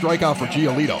 Fourth strikeout for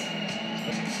Giolito.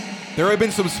 There had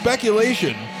been some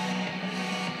speculation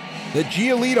that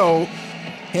Giolito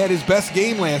had his best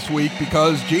game last week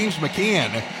because James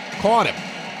McCann caught him.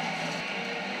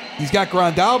 He's got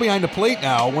Grandal behind the plate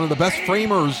now, one of the best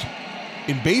framers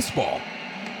in baseball,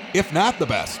 if not the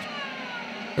best.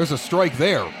 There's a strike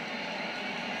there.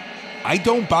 I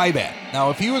don't buy that. Now,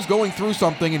 if he was going through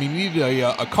something and he needed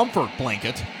a comfort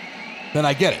blanket, then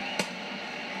I get it.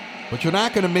 But you're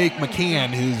not going to make McCann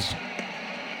his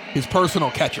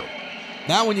personal catcher.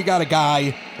 Not when you got a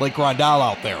guy like Grandal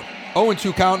out there.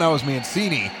 0-2 count now as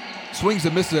Mancini swings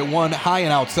and misses at one high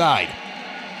and outside.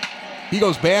 He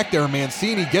goes back there.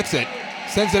 Mancini gets it,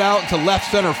 sends it out into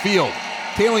left center field.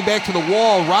 Tailing back to the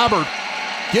wall, Robert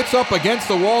gets up against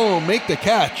the wall and will make the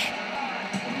catch.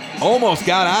 Almost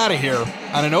got out of here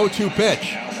on an 0-2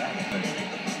 pitch.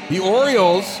 The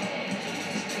Orioles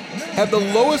have the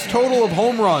lowest total of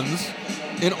home runs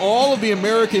in all of the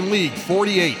American League,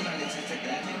 48.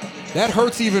 That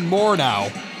hurts even more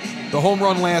now, the home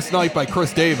run last night by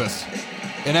Chris Davis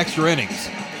in extra innings.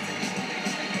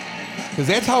 Because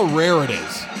that's how rare it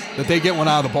is that they get one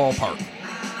out of the ballpark.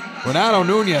 Renato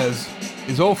Nunez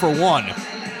is 0 for 1.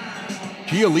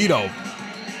 Giolito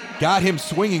got him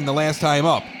swinging the last time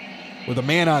up with a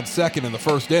man on second in the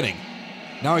first inning.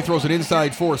 Now he throws an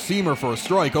inside four-seamer for a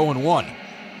strike, 0-1.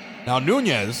 Now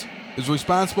Nunez is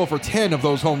responsible for 10 of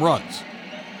those home runs.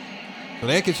 So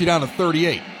that gets you down to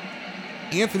 38.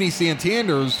 Anthony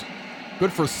Santander's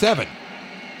good for 7.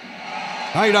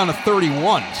 Now you're down to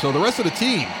 31. So the rest of the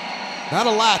team, not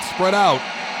a lot spread out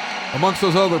amongst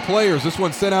those other players. This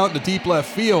one sent out into deep left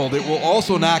field. It will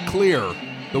also not clear.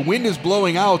 The wind is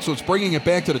blowing out, so it's bringing it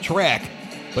back to the track.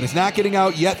 But it's not getting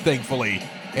out yet, thankfully.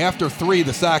 After 3,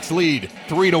 the Sox lead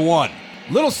 3-1.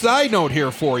 Little side note here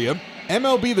for you.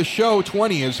 MLB The Show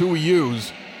 20 is who we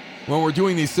use when we're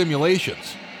doing these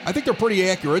simulations. I think they're pretty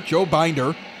accurate. Joe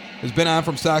Binder has been on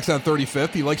from Sox on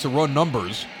 35th. He likes to run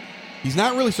numbers. He's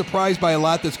not really surprised by a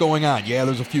lot that's going on. Yeah,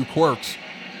 there's a few quirks,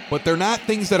 but they're not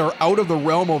things that are out of the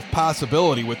realm of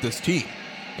possibility with this team.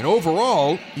 And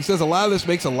overall, he says a lot of this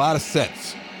makes a lot of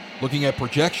sense, looking at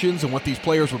projections and what these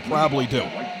players would probably do.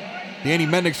 Danny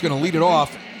Mendick's going to lead it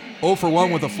off, 0 for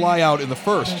 1 with a flyout in the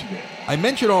first. I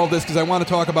mention all this because I want to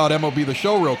talk about MLB The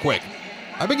Show real quick.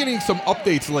 I've been getting some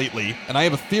updates lately, and I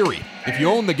have a theory. If you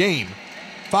own the game,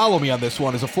 follow me on this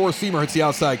one as a four-seamer hits the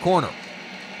outside corner.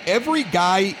 Every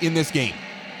guy in this game,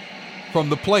 from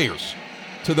the players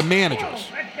to the managers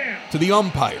to the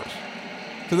umpires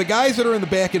to the guys that are in the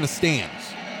back in the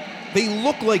stands, they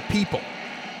look like people.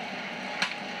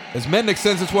 As Mendick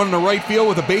sends this one in the right field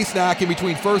with a base knock in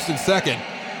between first and second.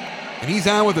 And he's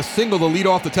on with a single to lead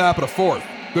off the top of the fourth.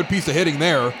 Good piece of hitting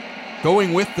there.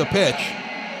 Going with the pitch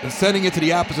and sending it to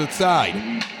the opposite side.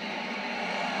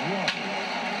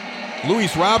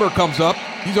 Luis Robert comes up.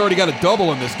 He's already got a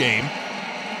double in this game.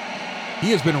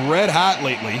 He has been red hot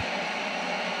lately.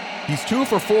 He's 2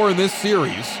 for 4 in this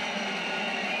series.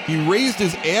 He raised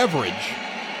his average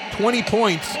 20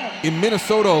 points in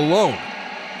Minnesota alone.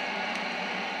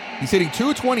 He's hitting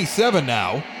 .227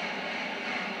 now.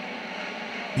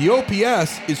 The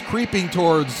OPS is creeping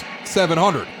towards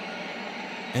 700.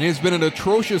 And it's been an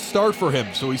atrocious start for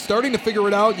him. So he's starting to figure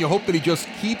it out, and you hope that he just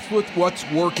keeps with what's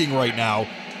working right now.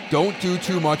 Don't do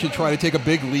too much and try to take a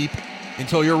big leap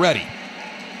until you're ready.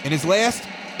 In his last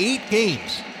 8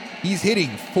 games, he's hitting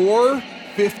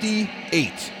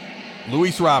 .458.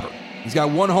 Luis Robert. He's got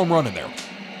 1 home run in there.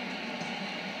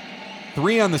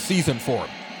 3 on the season for him.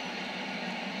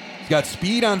 He's got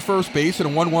speed on first base and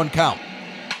a 1-1 count.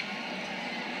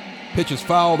 Pitch is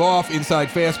fouled off, inside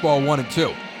fastball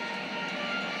 1-2.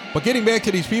 But getting back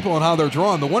to these people and how they're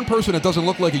drawn, the one person that doesn't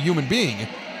look like a human being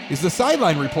is the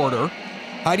sideline reporter,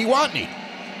 Heidi Watney.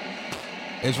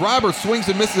 As Robert swings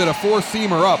and misses at a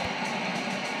 4-seamer up.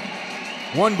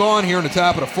 1 gone here in the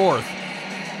top of the fourth.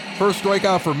 First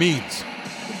strikeout for Means.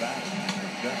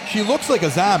 She looks like a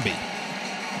zombie.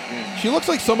 She looks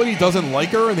like somebody doesn't like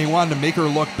her and they wanted to make her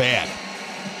look bad.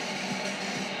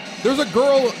 There's a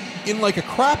girl in like a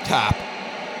crop top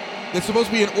that's supposed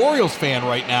to be an Orioles fan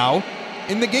right now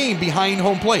in the game behind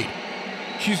home plate.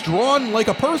 She's drawn like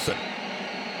a person.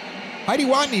 Heidi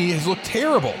Watney has looked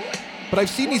terrible, but I've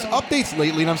seen these updates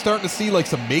lately and I'm starting to see like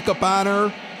some makeup on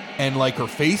her and like her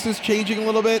face is changing a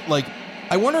little bit. Like,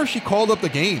 I wonder if she called up the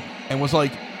game and was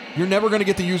like, you're never going to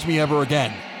get to use me ever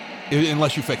again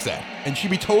unless you fix that. And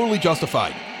she'd be totally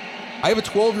justified. I have a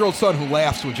 12-year-old son who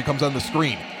laughs when she comes on the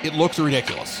screen. It looks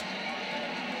ridiculous.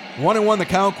 1-1 the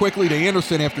count quickly to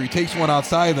Anderson after he takes one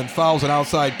outside, then fouls an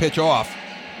outside pitch off.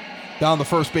 Down the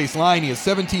first base line, he has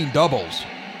 17 doubles,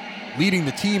 leading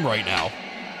the team right now.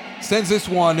 Sends this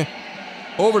one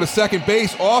over to second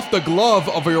base off the glove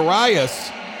of Urias,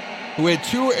 who had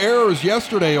 2 errors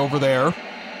yesterday over there.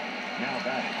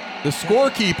 The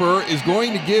scorekeeper is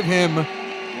going to give him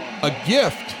a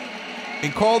gift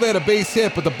and call that a base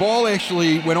hit, but the ball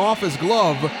actually went off his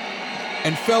glove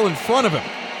and fell in front of him.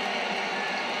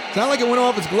 It's not like it went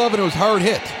off his glove and it was hard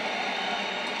hit.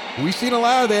 We've seen a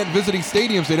lot of that in visiting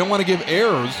stadiums. They don't want to give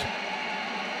errors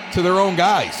to their own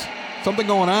guys. Something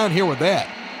going on here with that.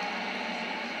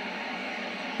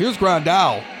 Here's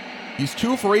Grandal. He's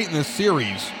 2 for 8 in this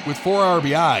series with 4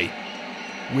 RBI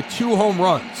with 2 home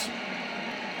runs.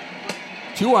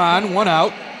 2 on, 1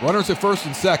 out. Runners at first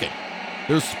and second.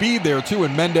 There's speed there too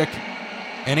in Mendick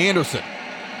and Anderson.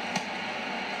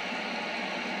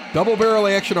 Double barrel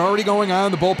action already going on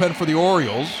in the bullpen for the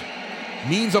Orioles.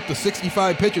 Means up to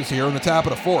 65 pitches here in the top of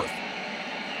the fourth.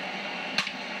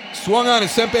 Swung on and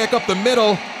sent back up the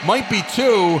middle. Might be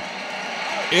 2.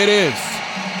 It is.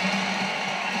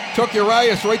 Took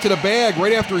Urias right to the bag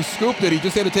right after he scooped it. He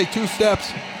just had to take 2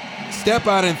 steps, step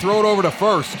on it, and throw it over to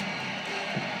first.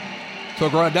 So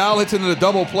Grandal hits into the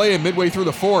double play, and midway through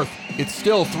the fourth, it's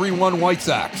still 3-1 White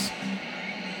Sox.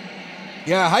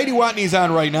 Yeah, Heidi Watney's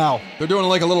on right now. They're doing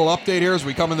like a little update here as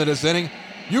we come into this inning.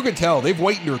 You can tell they've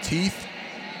whitened her teeth.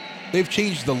 They've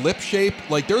changed the lip shape.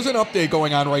 Like, there's an update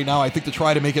going on right now, I think, to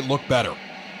try to make it look better.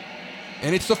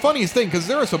 And it's the funniest thing, because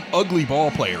there are some ugly ball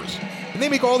players. And they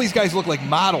make all these guys look like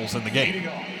models in the game.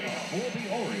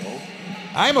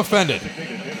 I'm offended.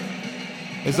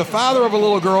 As the father of a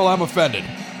little girl, I'm offended.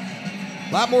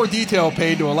 A lot more detail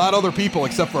paid to a lot of other people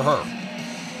except for her.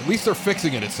 At least they're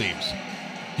fixing it, it seems.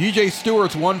 DJ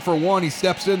Stewart's 1 for 1. He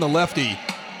steps in the lefty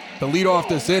to lead off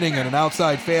this inning, and an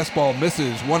outside fastball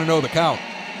misses. 1-0 the count.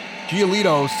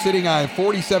 Giolito sitting on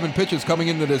 47 pitches coming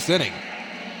into this inning.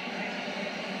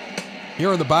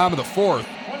 Here in the bottom of the fourth,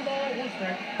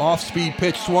 off-speed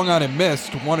pitch swung on and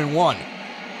missed. 1-1.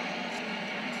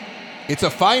 It's a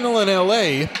final in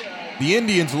LA. The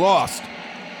Indians lost.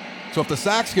 So if the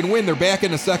Sox can win, they're back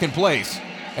into second place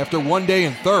after 1 day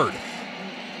in third.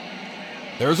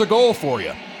 There's a goal for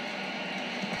you.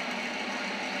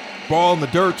 Ball in the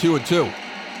dirt, 2-2.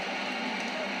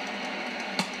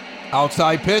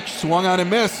 Outside pitch, swung on and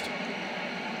missed.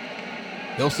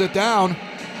 He'll sit down.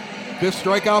 5th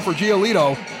strikeout for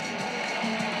Giolito.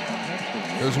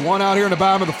 There's 1 out here in the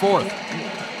bottom of the fourth.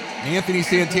 Anthony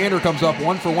Santander comes up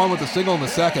 1 for 1 with a single in the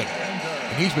second.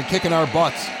 And he's been kicking our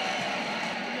butts.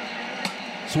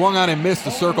 Swung on and missed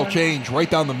the circle change right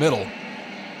down the middle.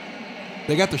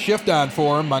 They got the shift on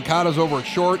for him. Moncada's over at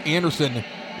short. Anderson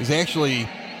is actually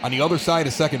on the other side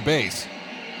of second base.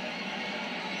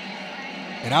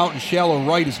 And out in shallow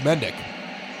right is Mendick.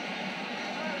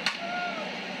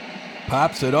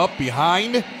 Pops it up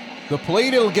behind the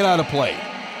plate. It'll get out of play.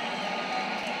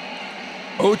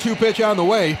 0-2 pitch on the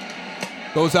way.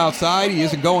 Goes outside. He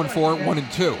isn't going for it.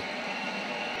 1-2.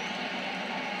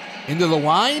 Into the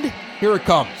wind. Here it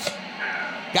comes.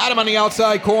 Got him on the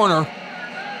outside corner.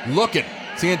 Looking.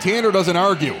 Santander doesn't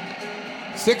argue.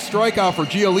 6th strikeout for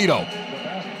Giolito.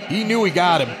 He knew he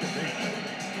got him.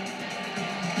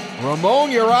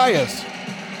 Ramon Urias.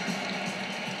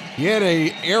 He had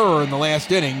an error in the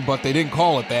last inning, but they didn't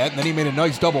call it that, and then he made a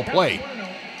nice double play.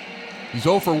 He's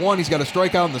 0 for 1. He's got a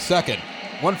strikeout in the second.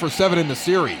 1 for 7 in the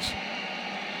series.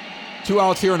 2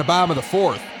 outs here in the bottom of the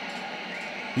 4th.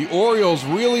 The Orioles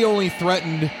really only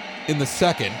threatened in the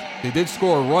second. They did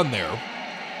score a run there.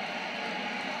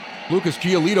 Lucas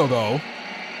Giolito, though,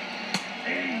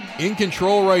 in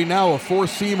control right now, a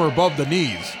 4-seamer above the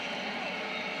knees.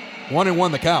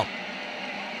 1-1 the count.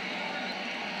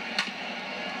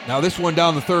 Now this one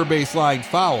down the third base line,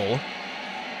 foul.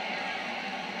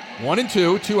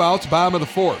 1-2, 2 outs, bottom of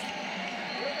the 4th.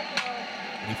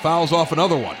 And he fouls off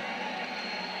another one.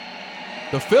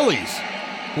 The Phillies,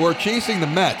 who are chasing the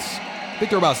Mets, I think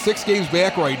they're about 6 games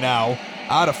back right now,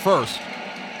 out of first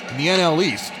in the NL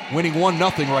East, winning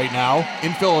 1-0 right now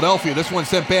in Philadelphia. This one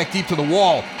sent back deep to the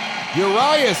wall.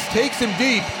 Urias takes him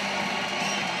deep.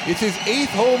 It's his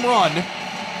 8th home run,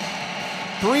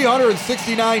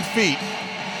 369 feet.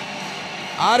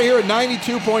 Out of here at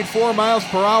 92.4 miles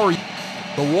per hour.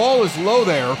 The wall is low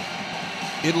there.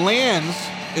 It lands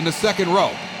in the second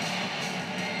row.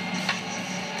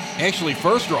 Actually,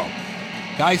 first row.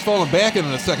 Guy's falling back into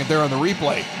the second there on the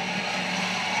replay.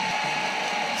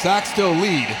 Sox still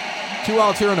lead. 2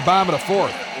 outs here in the bottom of the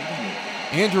 4th.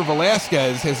 Andrew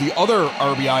Velasquez has the other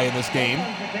RBI in this game.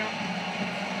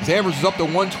 His average is up to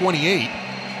 128.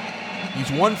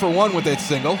 He's 1 for 1 with that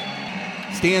single.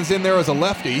 Stands in there as a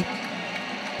lefty.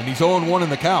 And he's 0-1 in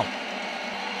the count.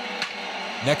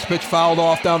 Next pitch fouled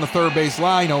off down the third base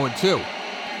line, 0-2.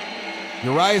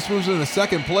 Urias moves into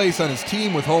second place on his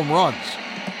team with home runs.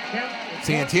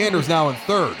 Santander's now in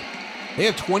third. They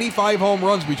have 25 home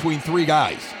runs between 3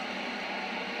 guys.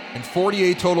 And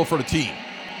 48 total for the team.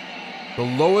 The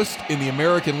lowest in the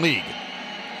American League.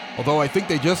 Although I think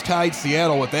they just tied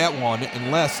Seattle with that one,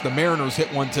 unless the Mariners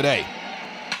hit one today.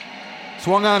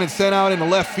 Swung on and sent out into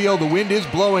left field. The wind is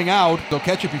blowing out. They'll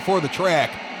catch it before the track.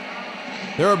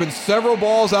 There have been several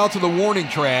balls out to the warning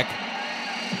track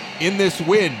in this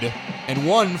wind, and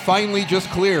one finally just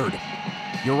cleared.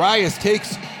 Urias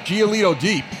takes Giolito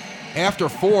deep. After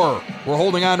 4, we're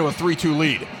holding on to a 3-2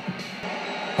 lead.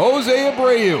 Jose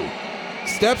Abreu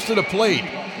steps to the plate,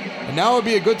 and now would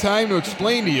be a good time to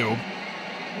explain to you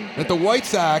that the White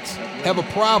Sox have a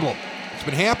problem. It's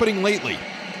been happening lately.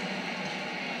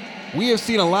 We have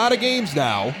seen a lot of games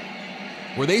now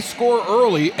where they score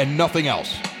early and nothing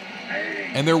else.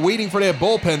 And they're waiting for that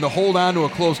bullpen to hold on to a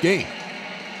close game.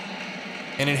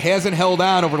 And it hasn't held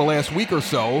on over the last week or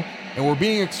so, and we're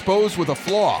being exposed with a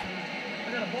flaw.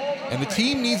 And the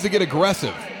team needs to get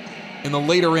aggressive in the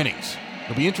later innings.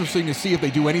 It'll be interesting to see if they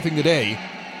do anything today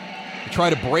to try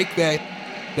to break that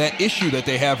issue that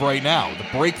they have right now, the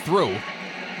breakthrough,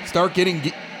 start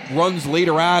getting runs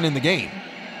later on in the game.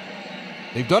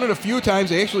 They've done it a few times.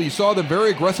 Actually, you saw them very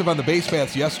aggressive on the base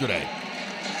paths yesterday.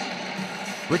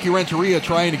 Ricky Renteria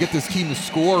trying to get this team to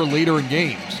score later in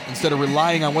games instead of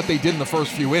relying on what they did in the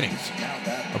first few innings.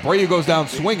 Abreu goes down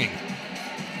swinging.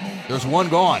 There's one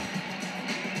gone.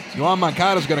 Yoan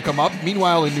Moncada's going to come up.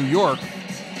 Meanwhile, in New York,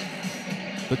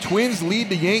 the Twins lead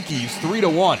the Yankees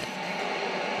 3-1.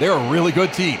 They're a really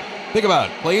good team. Think about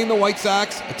it. Playing the White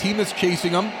Sox, a team that's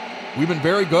chasing them. We've been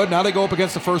very good. Now they go up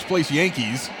against the first-place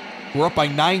Yankees, who are up by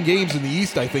 9 games in the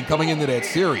East, I think, coming into that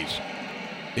series.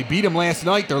 They beat them last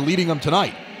night. They're leading them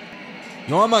tonight.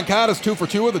 Yoan Moncada's 2 for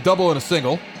 2 with a double and a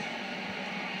single.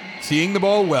 Seeing the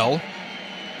ball well.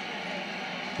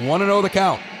 1-0 the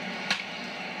count.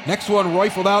 Next one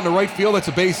rifled out in the right field. That's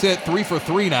a base hit. 3 for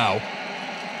 3 now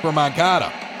for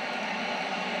Moncada.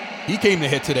 He came to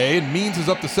hit today, and Means is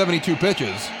up to 72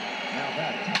 pitches,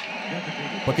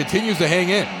 but continues to hang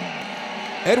in.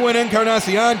 Edwin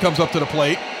Encarnacion comes up to the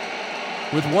plate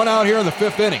with 1 out here in the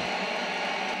 5th inning.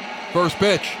 First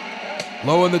pitch,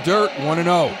 low in the dirt,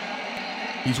 1-0.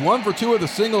 He's 1 for 2 with a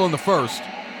single in the first.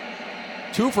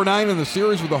 2 for 9 in the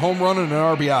series with a home run and an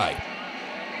RBI.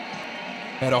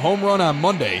 Had a home run on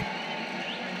Monday.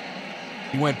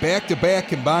 He went back-to-back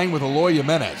combined with Eloy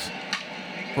Jimenez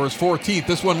for his 14th.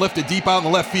 This one lifted deep out in the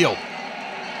left field.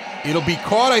 It'll be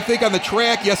caught, I think, on the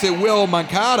track. Yes, it will.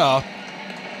 Moncada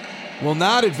will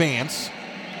not advance,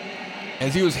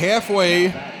 as he was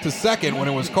halfway to second when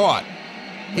it was caught.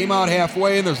 Came out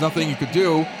halfway, and there's nothing you could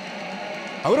do.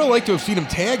 I would have liked to have seen him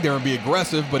tag there and be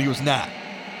aggressive, but he was not.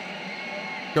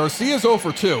 Garcia's 0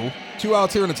 for 2. 2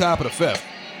 outs here in the top of the fifth.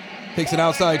 Takes an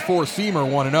outside four-seamer,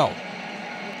 1-0.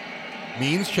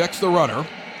 Means checks the runner.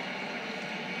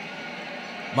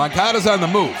 Moncada's on the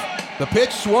move. The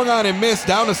pitch swung on and missed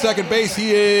down to second base.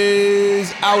 He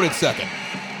is out at second.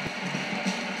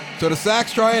 So the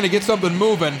Sox trying to get something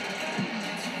moving.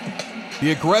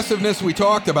 The aggressiveness we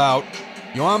talked about.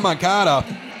 Yoan Moncada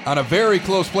on a very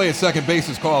close play at second base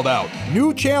is called out.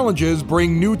 New challenges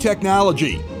bring new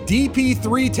technology.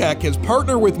 DP3 Tech has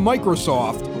partnered with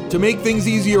Microsoft to make things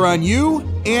easier on you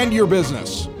and your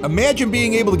business. Imagine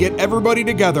being able to get everybody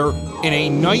together in a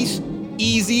nice,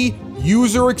 easy,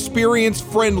 user experience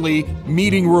friendly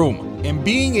meeting room and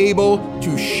being able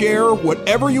to share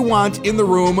whatever you want in the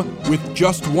room with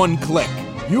just one click.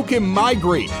 You can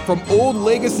migrate from old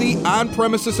legacy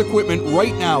on-premises equipment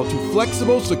right now to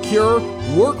flexible, secure,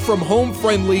 work-from-home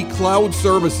friendly cloud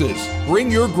services.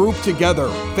 Bring your group together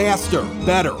faster,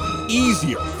 better,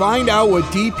 easier. Find out what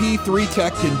DP3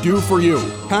 Tech can do for you.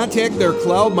 Contact their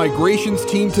cloud migrations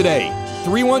team today,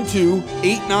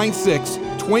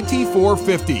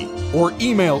 312-896-2450, or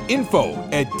email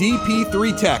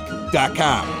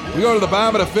info@dp3tech.com. We go to the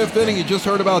bottom of the fifth inning. You just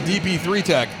heard about DP3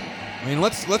 Tech. I mean,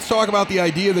 let's talk about the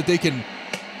idea that they can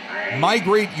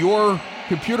migrate your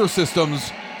computer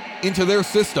systems into their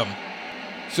system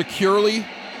securely,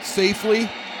 safely,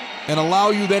 and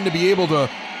allow you then to be able to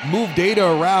move data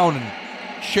around and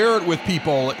share it with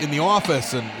people in the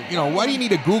office. And, you know, why do you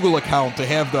need a Google account to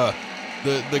have the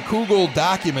Google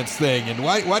Documents thing? And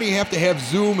why do you have to have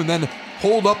Zoom and then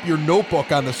hold up your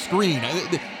notebook on the screen?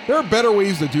 There are better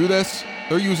ways to do this.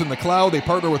 They're using the cloud. They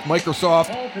partner with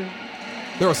Microsoft.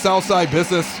 They're a Southside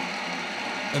business,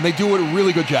 and they do a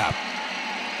really good job.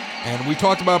 And we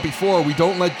talked about before, we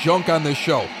don't let junk on this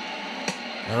show.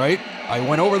 All right? I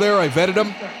went over there, I vetted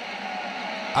them.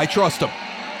 I trust them.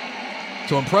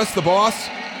 So impress the boss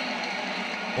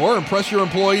or impress your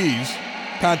employees,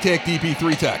 contact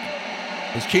DP3 Tech.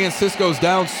 As Chance Sisco's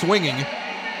down swinging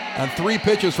on 3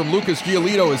 pitches from Lucas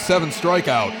Giolito, his 7th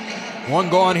strikeout. 1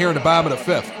 gone here in the bottom of the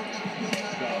fifth.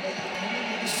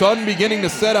 Sun beginning to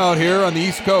set out here on the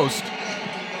East Coast.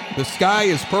 The sky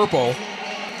is purple.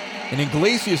 And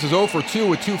Iglesias is 0 for 2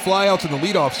 with 2 flyouts in the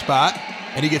leadoff spot.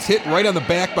 And he gets hit right on the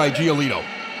back by Giolito.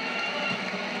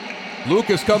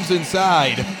 Lucas comes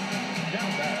inside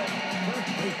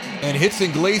and hits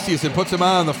Iglesias and puts him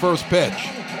on the first pitch.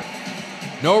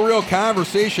 No real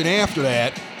conversation after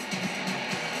that.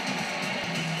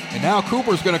 And now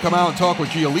Cooper's going to come out and talk with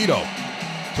Giolito.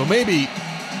 So maybe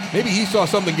he saw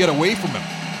something get away from him.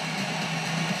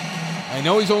 I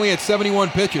know he's only at 71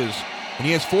 pitches, and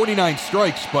he has 49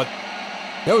 strikes, but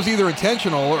that was either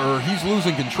intentional or he's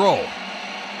losing control.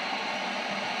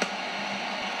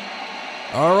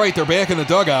 All right, they're back in the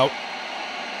dugout.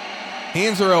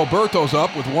 Hanser Alberto's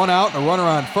up with 1 out and a runner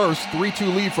on first. 3-2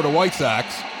 lead for the White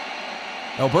Sox.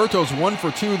 Alberto's 1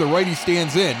 for 2. The righty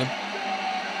stands in.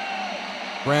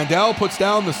 Grandal puts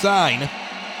down the sign.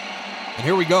 And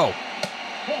here we go.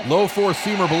 Low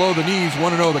four-seamer below the knees,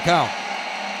 1-0 the count.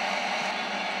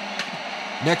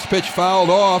 Next pitch fouled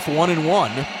off,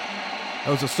 1-1. That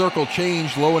was a circle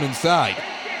change, low and inside.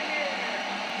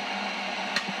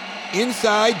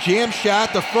 Inside, jam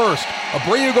shot to first.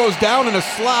 Abreu goes down in a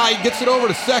slide, gets it over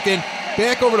to second,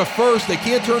 back over to first. They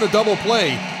can't turn a double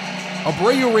play.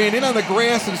 Abreu ran in on the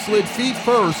grass and slid feet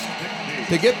first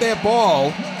to get that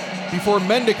ball before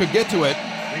Mendick could get to it.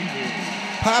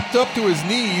 Popped up to his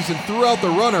knees and threw out the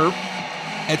runner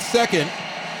at second.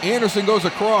 Anderson goes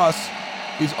across.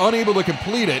 He's unable to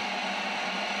complete it.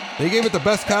 They gave it the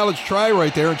best college try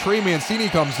right there, and Trey Mancini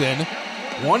comes in.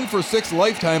 1 for 6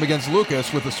 lifetime against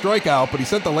Lucas with a strikeout, but he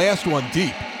sent the last one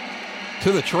deep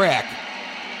to the track.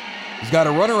 He's got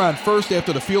a runner on first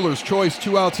after the fielder's choice.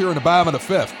 2 outs here in the bottom of the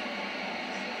fifth.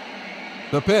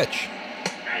 The pitch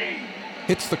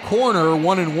hits the corner,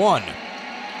 1-1.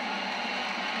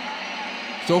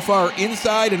 So far,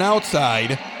 inside and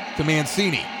outside to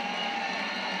Mancini.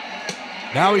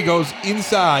 Now he goes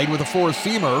inside with a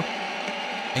four-seamer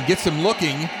and gets him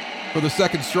looking for the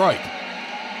second strike.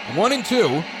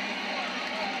 1-2.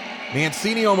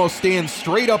 Mancini almost stands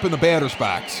straight up in the batter's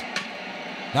box.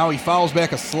 Now he fouls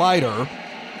back a slider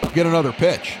to get another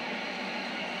pitch.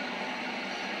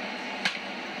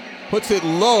 Puts it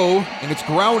low, and it's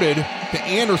grounded to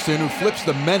Anderson, who flips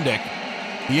to Mendick.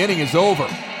 The inning is over.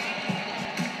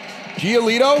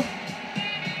 Giolito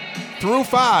through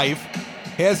 5,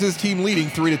 has his team leading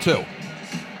 3-2.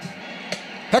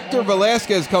 Hector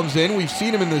Velasquez comes in. We've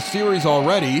seen him in this series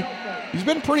already. He's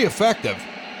been pretty effective.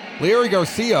 Larry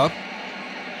Garcia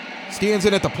stands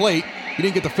in at the plate. He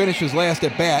didn't get to finish his last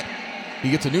at bat. He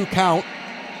gets a new count,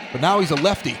 but now he's a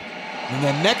lefty. And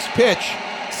the next pitch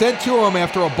sent to him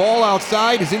after a ball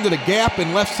outside is into the gap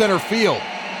in left center field.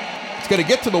 It's going to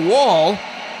get to the wall,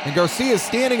 and Garcia is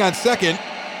standing on second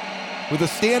with a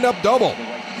stand-up double.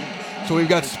 So we've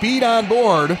got speed on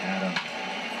board,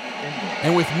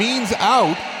 and with Means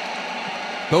out,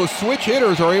 those switch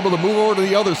hitters are able to move over to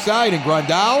the other side, and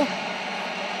Grandal,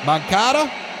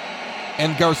 Moncada,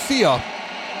 and Garcia,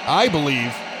 I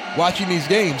believe, watching these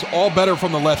games, all better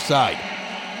from the left side.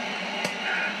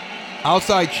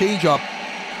 Outside changeup,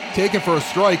 taken for a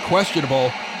strike,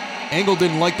 questionable. Engel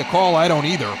didn't like the call, I don't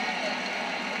either.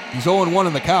 He's 0-1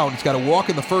 in the count. He's got a walk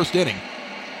in the first inning.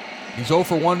 He's 0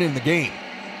 for 1 in the game.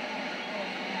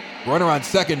 Runner on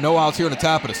second, no outs here in the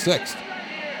top of the 6th.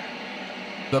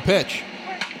 The pitch.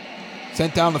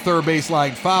 Sent down the third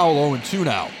baseline, foul, 0-2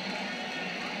 now.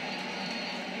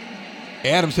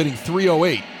 Adams hitting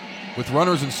 .308 with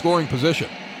runners in scoring position.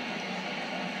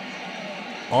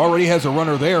 Already has a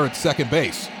runner there at second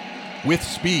base with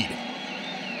speed.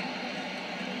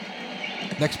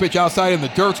 Next pitch outside in the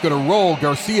dirt's going to roll.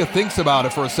 Garcia thinks about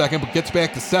it for a second, but gets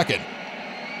back to second.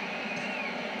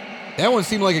 That one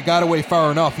seemed like it got away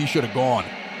far enough. He should have gone.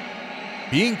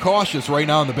 Being cautious right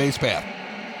now on the base path.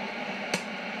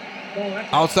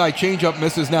 Outside changeup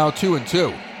misses now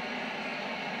 2-2.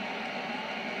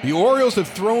 The Orioles have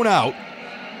thrown out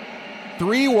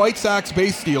 3 White Sox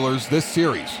base stealers this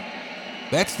series.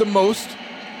 That's the most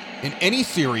in any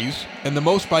series and the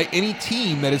most by any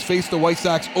team that has faced the White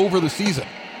Sox over the season.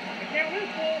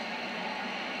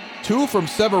 2 from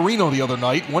Severino the other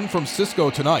night, 1 from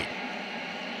Cisco tonight.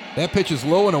 That pitch is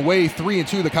low and away,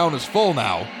 3-2. The count is full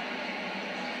now.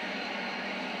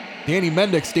 Danny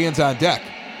Mendick stands on deck.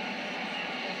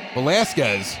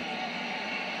 Velasquez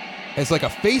has like a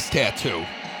face tattoo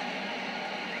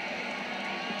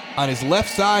on his left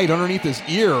side underneath his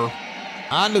ear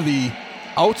onto the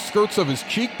outskirts of his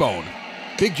cheekbone.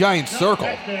 Big giant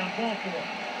circle.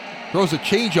 Throws a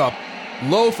changeup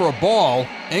low for a ball.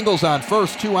 Engel's on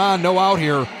first, 2 on, no out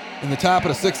here in the top of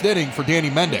the 6th inning for Danny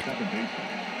Mendick.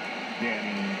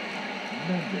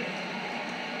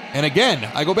 And again,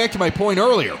 I go back to my point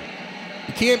earlier.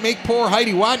 You can't make poor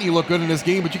Heidi Watney look good in this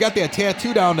game, but you got that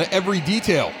tattoo down to every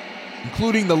detail,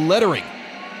 including the lettering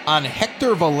on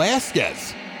Hector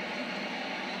Velasquez.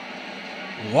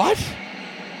 What?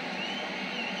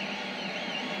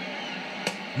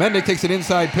 Mendick takes an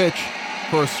inside pitch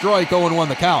for a strike, 0-1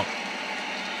 the count.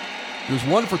 He was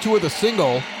 1 for 2 with a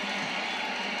single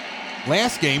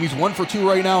last game. He's 1 for 2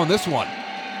 right now in this one.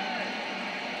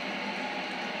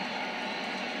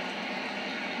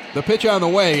 The pitch on the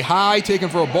way, high, taken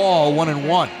for a ball,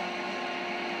 1-1.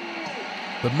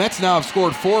 The Mets now have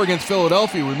scored 4 against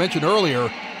Philadelphia. We mentioned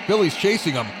earlier, Philly's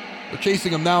chasing them. They're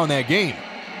chasing them now in that game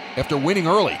after winning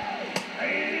early.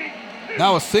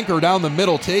 Now a sinker down the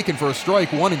middle, taken for a strike,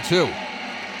 1-2.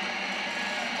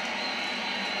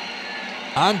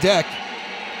 On deck,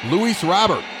 Luis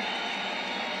Robert.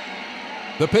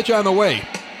 The pitch on the way.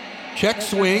 Check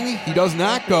swing, he does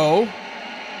not go.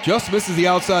 Just misses the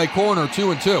outside corner,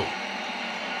 2-2.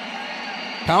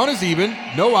 Count is even,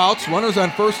 no outs, runners on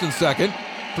first and second.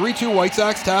 3-2 White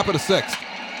Sox, top of the 6th.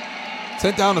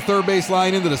 Sent down the third base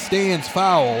line into the stands,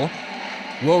 foul.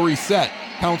 Will reset,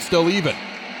 count still even.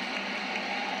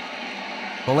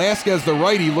 Velasquez, the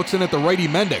righty, looks in at the righty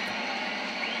Mendick.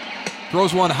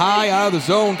 Throws one high out of the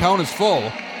zone, count is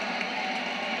full.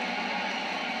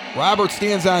 Robert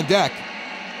stands on deck.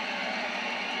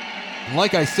 And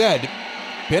like I said,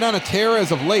 been on a tear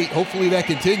as of late. Hopefully that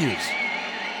continues.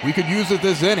 We could use it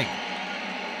this inning.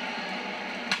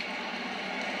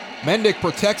 Mendick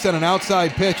protects on an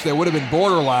outside pitch that would have been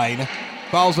borderline.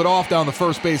 Fouls it off down the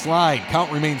first base line.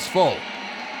 Count remains full.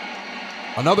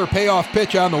 Another payoff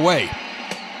pitch on the way.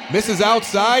 Misses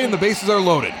outside and the bases are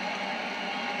loaded.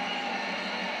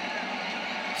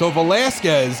 So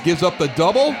Velasquez gives up the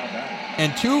double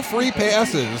and 2 free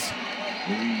passes.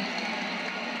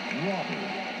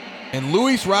 And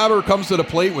Luis Robert comes to the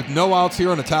plate with no outs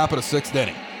here on the top of the 6th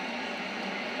inning.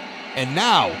 And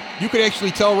now you could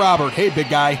actually tell Robert, hey, big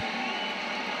guy,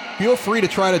 feel free to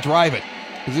try to drive it.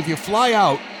 Because if you fly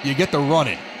out, you get the run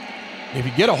in. If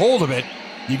you get a hold of it,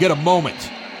 you get a moment.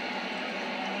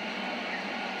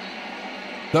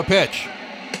 The pitch.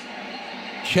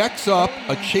 Checks up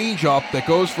a changeup that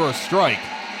goes for a strike.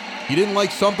 He didn't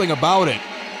like something about it,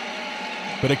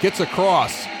 but it gets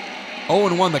across.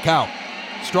 0-1 the count.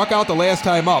 struck out the last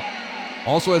time up.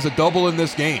 Also has a double in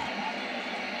this game.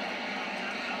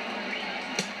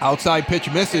 Outside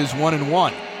pitch misses,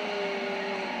 1-1.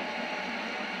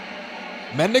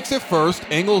 Mendick's at first,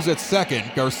 Engels at second,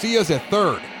 Garcia's at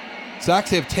third. Sox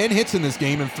have 10 hits in this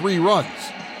game and 3 runs.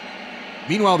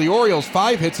 Meanwhile, the Orioles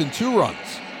 5 hits and 2 runs.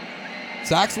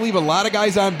 Sox leave a lot of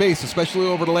guys on base, especially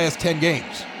over the last 10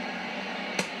 games.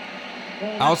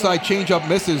 Outside changeup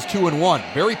misses, 2-1.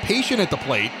 Very patient at the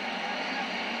plate.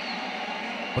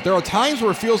 But there are times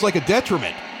where it feels like a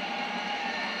detriment.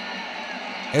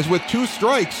 As with 2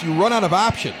 strikes, you run out of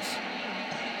options.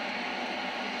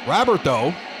 Robert, though,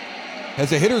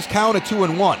 has a hitter's count at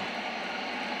 2-1.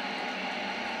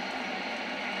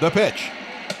 The pitch.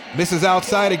 Misses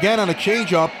outside again on a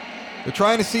changeup. They're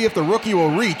trying to see if the rookie will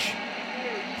reach.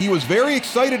 He was very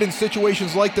excited in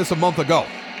situations like this a month ago.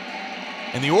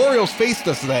 And the Orioles faced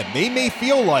us then. They may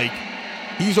feel like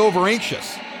he's over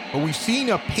anxious, but we've seen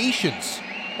a patience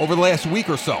over the last week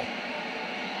or so.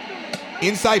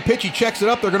 Inside pitch, he checks it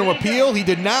up. They're going to appeal. He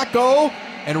did not go,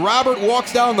 and Robert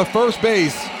walks down the first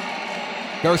base.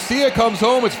 Garcia comes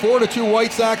home. It's 4-2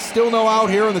 White Sox. Still no out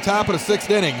here in the top of the 6th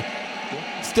inning.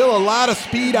 Still a lot of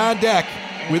speed on deck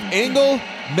with Engel,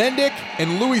 Mendick,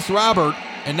 and Luis Robert.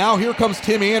 And now here comes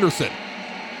Tim Anderson.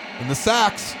 And the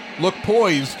Sox look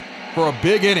poised for a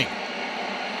big inning.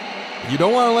 You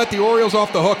don't want to let the Orioles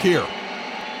off the hook here.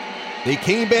 They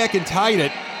came back and tied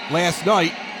it last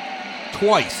night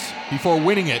twice before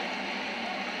winning it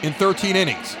in 13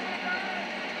 innings.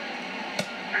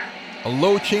 A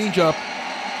low changeup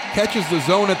catches the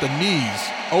zone at the knees.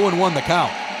 0-1 the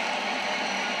count.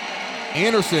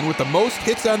 Anderson with the most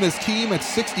hits on this team at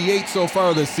 68 so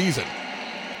far this season.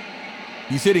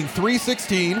 He's hitting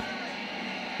 .316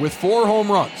 with 4 home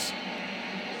runs.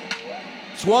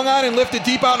 Swung on and lifted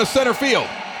deep out into center field.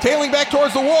 Tailing back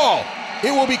towards the wall.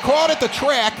 It will be caught at the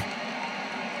track.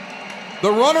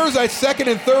 The runners at second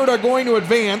and third are going to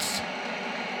advance.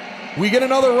 We get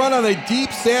another run on a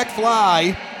deep sac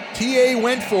fly. T.A.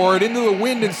 went for it into the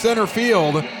wind in center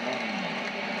field,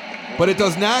 but it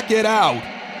does not get out.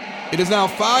 It is now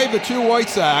 5-2 White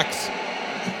Sox.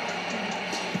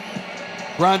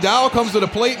 Grandal comes to the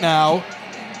plate now.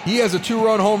 He has a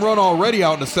 2-run home run already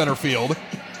out in the center field.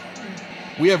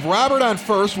 We have Robert on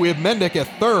first. We have Mendick at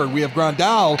third. We have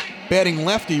Grandal batting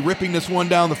lefty, ripping this one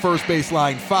down the first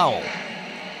baseline foul.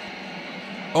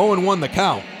 0-1 the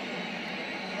count.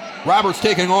 Robert's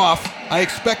taking off. I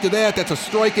expected that. That's a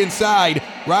strike inside.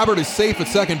 Robert is safe at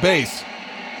second base.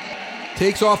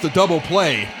 Takes off the double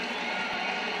play.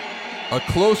 A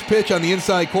close pitch on the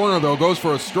inside corner, though, goes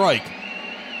for a strike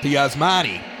to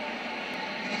Yasmani.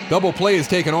 Double play is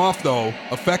taken off, though,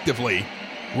 effectively.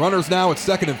 Runners now at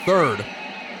second and third.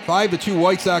 5-2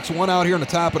 White Sox, 1 out here in the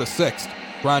top of the 6th.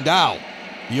 Grandal,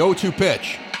 the 0-2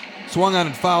 pitch. Swung on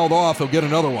and fouled off. He'll get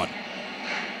another one.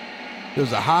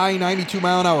 There's a high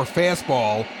 92-mile-an-hour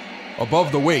fastball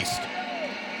above the waist.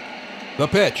 The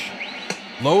pitch.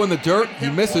 Low in the dirt. He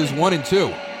misses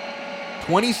 1-2.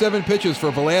 27 pitches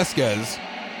for Velasquez.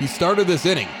 He started this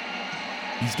inning.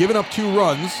 He's given up 2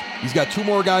 runs. He's got 2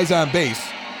 more guys on base.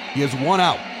 He has 1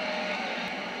 out.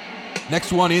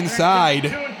 Next one inside.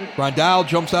 Grandal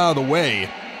jumps out of the way.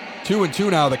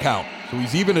 2-2 now the count. So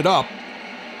he's evened it up.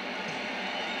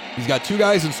 He's got 2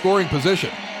 guys in scoring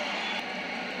position.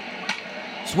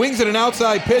 Swings at an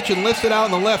outside pitch and lifts it out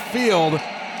in the left field.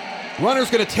 Runner's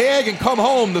going to tag and come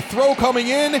home. The throw coming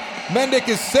in. Mendick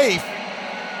is safe.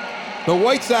 The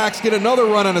White Sox get another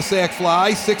run on a sac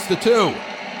fly, 6-2.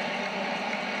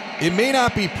 It may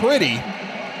not be pretty.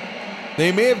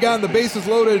 They may have gotten the bases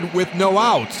loaded with no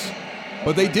outs,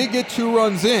 but they did get 2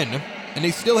 runs in, and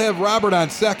they still have Robert on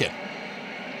second.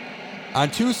 On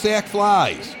 2 sac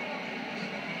flies.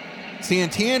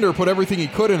 Santander put everything he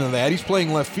could into that. He's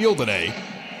playing left field today.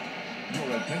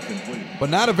 But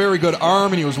not a very good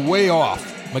arm, and he was way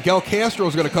off. Miguel Castro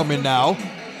is going to come in now.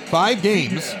 5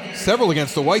 games, several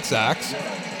against the White Sox.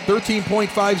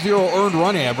 13.50 earned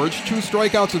run average, 2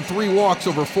 strikeouts and 3 walks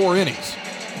over 4 innings.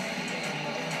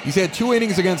 He's had 2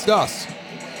 innings against us.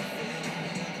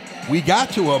 We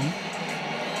got to him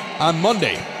on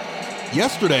Monday.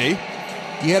 Yesterday,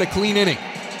 he had a clean inning.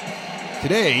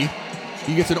 Today,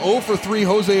 he gets an 0-for-3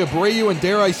 Jose Abreu, and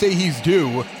dare I say he's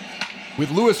due. With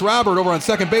Luis Robert over on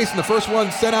second base, and the first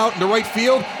one sent out into right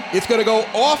field. It's going to go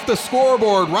off the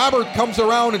scoreboard. Robert comes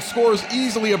around and scores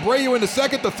easily. Abreu into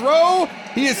second. The throw,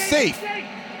 he is safe.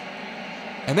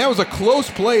 And that was a close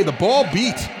play. The ball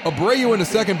beat Abreu into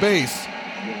second base.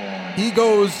 He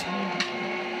goes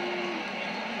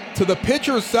to the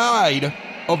pitcher's side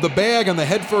of the bag on the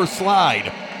headfirst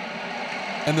slide.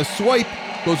 And the swipe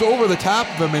goes over the top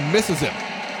of him and misses him.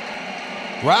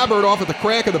 Robert off at the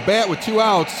crack of the bat with 2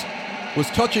 outs was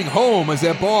touching home as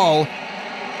that ball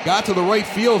got to the right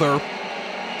fielder.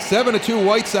 7-2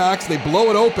 White Sox. They blow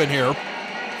it open here.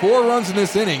 4 runs in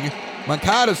this inning.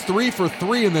 Moncada's 3 for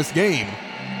 3 in this game.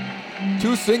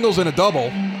 2 singles and a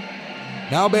double.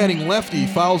 Now batting lefty,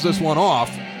 fouls this one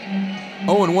off.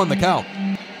 0-1 the count.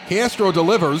 Castro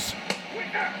delivers.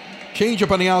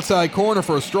 Changeup on the outside corner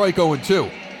for a strike, 0-2.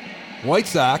 White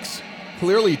Sox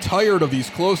clearly tired of these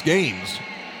close games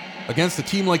against a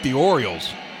team like the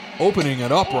Orioles, opening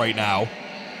it up right now.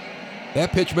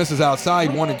 That pitch misses outside,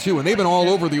 1-2, and they've been all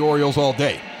over the Orioles all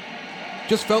day.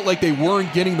 Just felt like they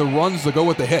weren't getting the runs to go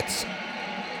with the hits.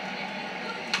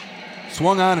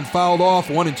 Swung on and fouled off,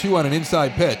 1-2 on an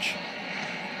inside pitch.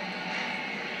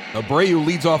 Abreu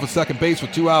leads off at second base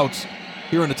with 2 outs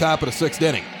here in the top of the 6th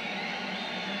inning.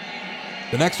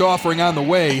 The next offering on the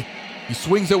way. He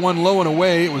swings it one low and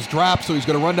away. It was dropped, so he's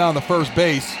going to run down the first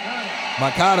base.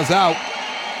 Moncada's out.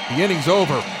 The inning's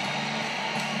over.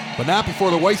 But not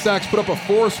before the White Sox put up a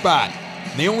 4 spot.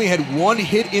 And they only had 1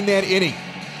 hit in that inning.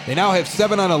 They now have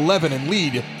 7 on 11 and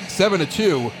lead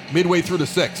 7-2 midway through the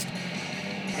 6th.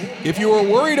 If you were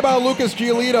worried about Lucas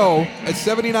Giolito at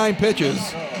 79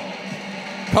 pitches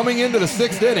coming into the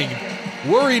 6th inning,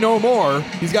 worry no more.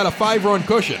 He's got a 5-run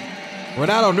cushion.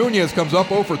 Renato Nunez comes up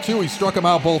 0 for 2. He struck him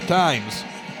out both times.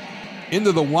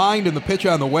 Into the wind and the pitch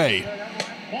on the way.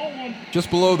 Just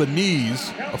below the knees,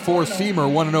 a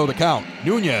 4-seamer, 1-0 the count.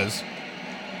 Nunez,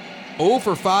 0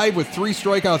 for 5 with 3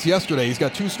 strikeouts yesterday. He's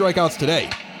got 2 strikeouts today.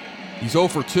 He's 0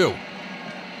 for 2.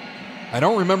 I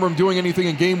don't remember him doing anything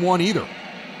in game 1 either.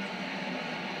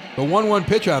 The 1-1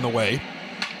 pitch on the way.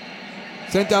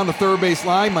 Sent down the third base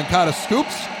line. Moncada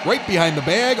scoops right behind the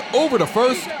bag, over to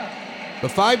first. The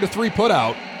 5-3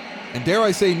 putout. And dare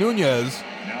I say, Nunez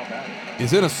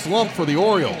is in a slump for the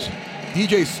Orioles.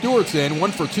 DJ Stewart's in,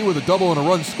 1 for 2 with a double and a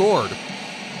run scored.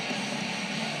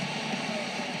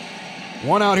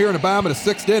 1 out here in the bottom of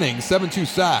the 6th inning, 7-2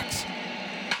 Sox.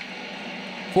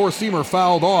 4-seamer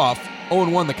fouled off,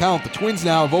 0-1 the count. The Twins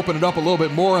now have opened it up a little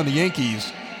bit more on the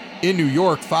Yankees in New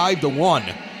York,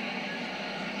 5-1.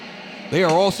 They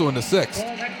are also in the 6th.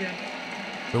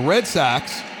 The Red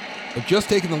Sox have just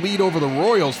taken the lead over the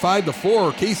Royals,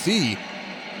 5-4. KC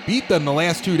beat them the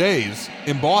last 2 days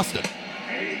in Boston.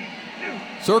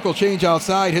 Circle change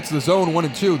outside, hits the zone,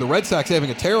 1-2. The Red Sox having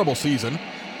a terrible season.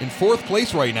 In 4th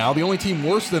place right now. The only team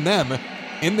worse than them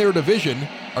in their division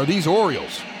are these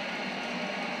Orioles.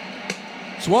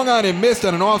 Swung on and missed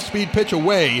on an off-speed pitch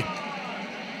away.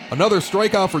 Another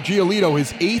strikeout for Giolito,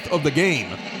 his 8th of the game.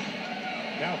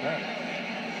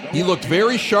 He looked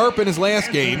very sharp in his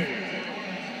last game.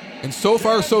 And so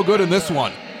far, so good in this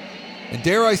one. And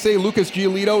dare I say, Lucas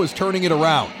Giolito is turning it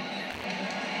around.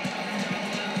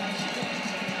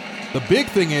 The big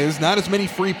thing is not as many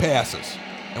free passes.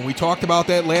 And we talked about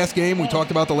that last game. We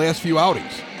talked about the last few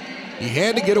outings. He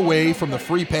had to get away from the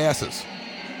free passes.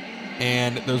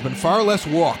 And there's been far less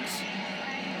walks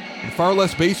and far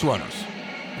less base runners.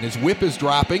 And his whip is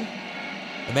dropping,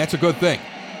 and that's a good thing.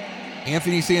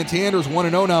 Anthony Santander's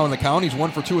 1-0 now in the count. He's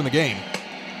 1 for 2 in the game.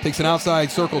 Takes an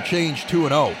outside circle change,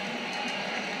 2-0.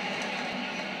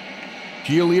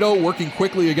 Giolito working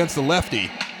quickly against the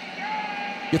lefty.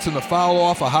 Gets him to foul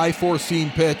off a high 4-seam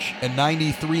pitch at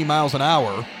 93 miles an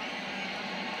hour.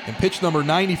 And pitch number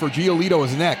 90 for Giolito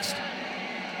is next.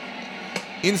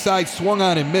 Inside swung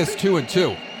on and missed,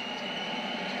 2-2.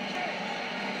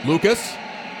 Lucas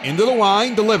into the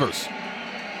line, delivers.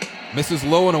 Misses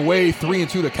low and away,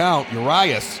 3-2 to count.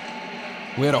 Urias,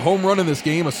 who had a home run in this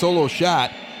game, a solo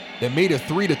shot that made it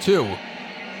 3-2.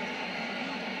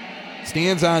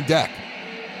 Stands on deck.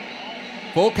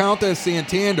 Full count as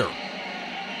Santander.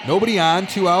 Nobody on,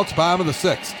 2 outs, bottom of the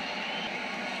 6th.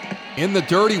 In the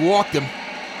dirt, he walked him.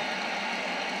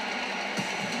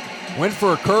 Went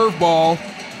for a curveball.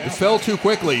 It fell too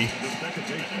quickly.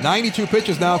 92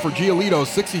 pitches now for Giolito,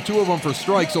 62 of them for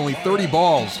strikes, only 30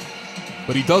 balls.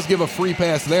 But he does give a free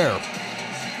pass there.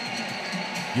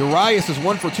 Urias is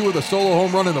 1 for 2 with a solo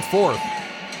home run in the 4th.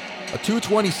 A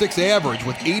 .226 average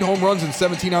with 8 home runs and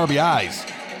 17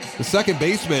 RBIs. The second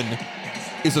baseman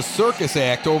is a circus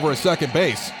act over at second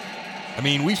base. I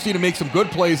mean, we've seen him make some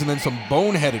good plays and then some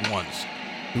boneheaded ones.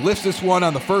 He lifts this one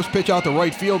on the first pitch out to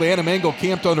right field. Anamengo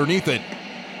camped underneath it.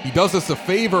 He does us a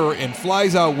favor and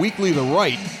flies out weakly to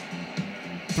right.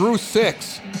 Through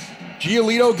 6.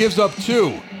 Giolito gives up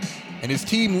 2. And his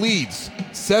team leads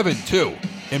 7-2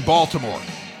 in Baltimore.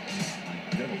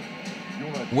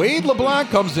 Wade LeBlanc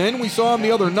comes in. We saw him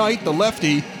the other night, the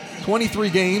lefty. 23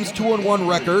 games, 2-1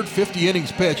 record, 50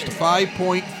 innings pitched,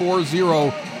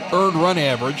 5.40 earned run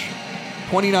average.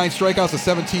 29 strikeouts to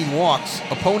 17 walks.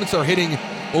 Opponents are hitting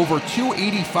over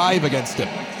 285 against him.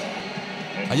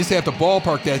 I just have to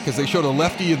ballpark that because they show the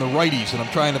lefty and the righties, and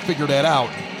I'm trying to figure that out.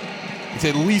 It's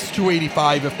at least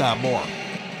 285, if not more.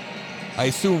 I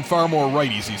assume far more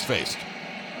righties he's faced.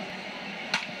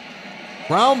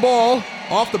 Ground ball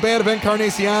off the bat of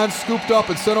Encarnacion, scooped up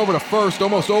and sent over to first,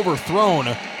 almost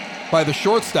overthrown by the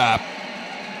shortstop.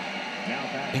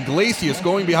 Iglesias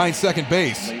going behind second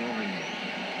base.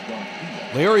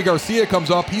 Larry Garcia comes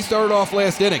up. He started off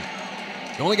last inning.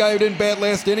 The only guy who didn't bat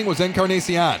last inning was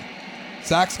Encarnacion.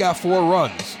 Sox got 4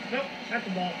 runs.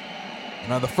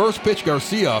 And on the first pitch,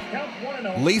 Garcia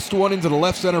laced one into the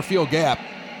left center field gap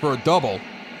for a double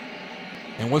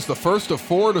and was the first of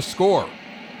 4 to score.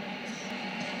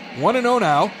 1-0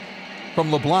 now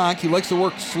from LeBlanc. He likes to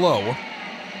work slow.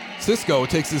 Cisco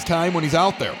takes his time when he's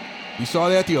out there. We saw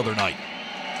that the other night.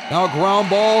 Now a ground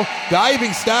ball,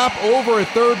 diving stop over at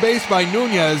third base by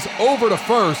Nunez, over to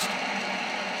first.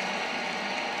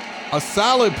 A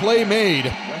solid play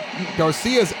made.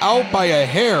 Garcia's out by a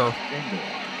hair.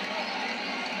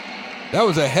 That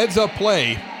was a heads-up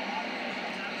play,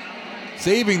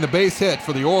 saving the base hit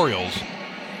for the Orioles.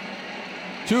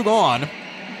 2 gone,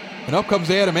 and up comes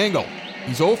Adam Engel.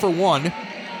 He's 0 for 1.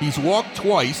 He's walked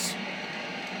twice.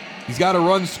 He's got a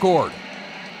run scored.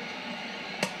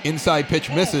 Inside pitch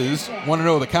misses.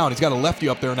 1-0 the count. He's got a lefty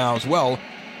up there now as well.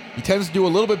 He tends to do a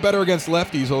little bit better against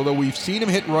lefties, although we've seen him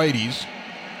hit righties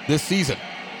this season.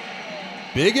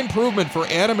 Big improvement for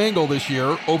Adam Engel this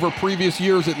year over previous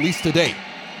years, at least to date.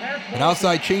 An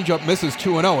outside changeup misses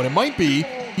 2-0, and it might be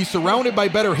he's surrounded by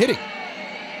better hitting.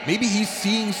 Maybe he's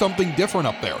seeing something different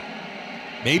up there.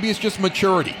 Maybe it's just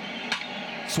maturity.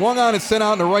 Swung on and sent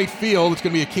out into right field. It's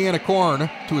going to be a can of corn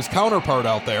to his counterpart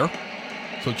out there.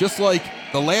 So just like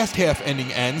the last half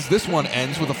ending ends, this one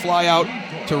ends with a fly out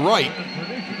to right.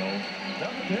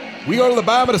 We go to the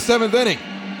bottom of the 7th inning,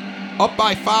 up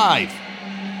by 5.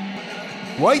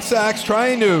 White Sox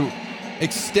trying to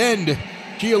extend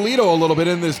Giolito a little bit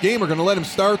in this game. We're going to let him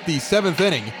start the 7th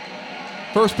inning.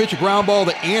 First pitch, a ground ball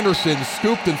to Anderson,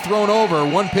 scooped and thrown over.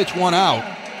 1 pitch, 1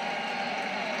 out.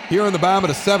 Here in the bottom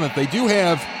of the 7th, they do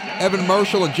have Evan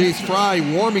Marshall and Jace Fry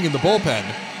warming in the bullpen,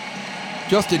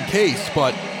 just in case,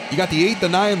 but you got the 8th, the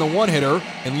 9, and the 1-hitter,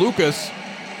 and Lucas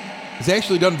has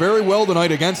actually done very well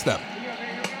tonight against them.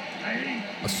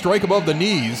 A strike above the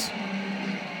knees,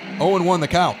 0-1 the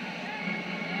count.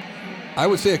 I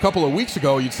would say a couple of weeks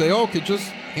ago, you'd say, oh, could just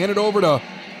hand it over to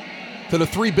the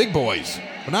 3 big boys.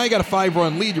 But now you got a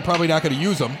 5-run lead, you're probably not going to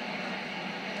use them.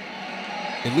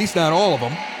 At least not all of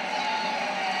them.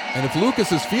 And if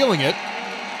Lucas is feeling it,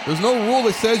 there's no rule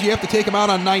that says you have to take him out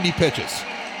on 90 pitches.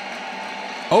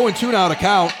 0-2 now to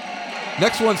count.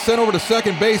 Next one sent over to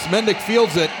second base. Mendick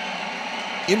fields it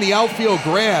in the outfield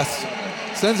grass.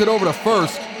 Sends it over to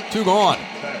first. 2 gone.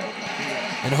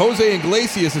 And Jose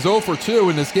Iglesias is 0 for 2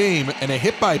 in this game and a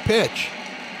hit by pitch.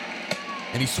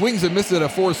 And he swings and misses at a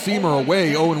 4-seamer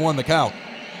away. 0-1 the count.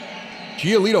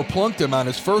 Giolito plunked him on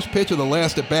his first pitch of the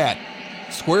last at bat,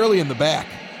 squarely in the back.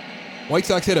 White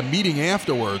Sox had a meeting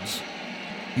afterwards.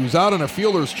 He was out on a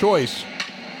fielder's choice.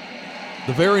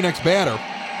 The very next batter.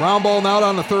 Ground ball now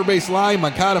down the third base line.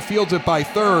 Moncada fields it by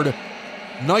third.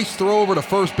 Nice throw over to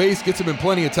first base. Gets him in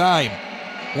plenty of time.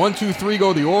 1, 2, 3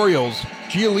 go the Orioles.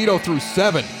 Giolito threw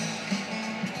 7.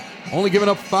 Only giving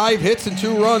up 5 hits and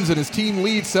 2 runs, and his team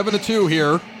leads 7-2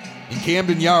 here in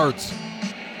Camden Yards.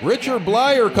 Richard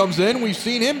Bleier comes in. We've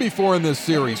seen him before in this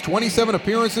series. 27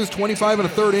 appearances, 25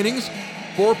 1/3 innings.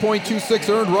 4.26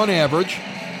 earned run average.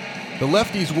 The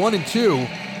lefties 1 and 2.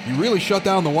 He really shut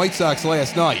down the White Sox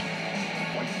last night.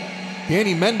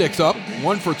 Danny Mendick's up,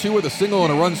 1 for 2 with a single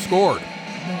and a run scored.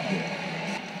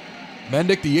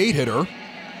 Mendick, the 8-hitter,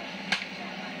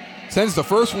 sends the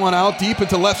first one out deep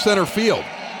into left center field.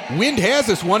 Wind has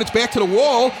this one. It's back to the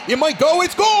wall. It might go.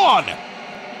 It's gone.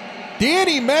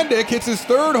 Danny Mendick hits his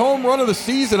 3rd home run of the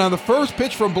season on the first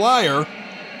pitch from Bleier.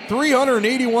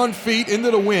 381 feet into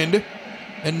the wind.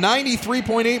 And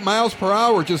 93.8 miles per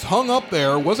hour, just hung up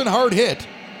there. Wasn't hard hit,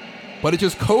 but it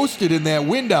just coasted in that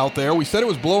wind out there. We said it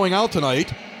was blowing out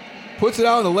tonight. Puts it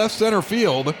out in the left center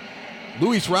field.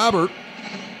 Luis Robert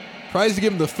tries to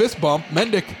give him the fist bump.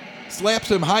 Mendick slaps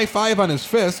him high 5 on his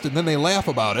fist, and then they laugh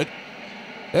about it.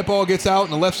 That ball gets out in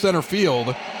the left center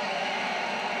field.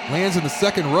 Lands in the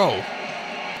second row.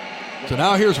 So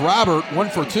now here's Robert, 1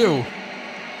 for 2.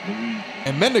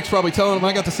 And Mendick's probably telling him,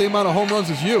 I got the same amount of home runs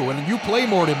as you, and you play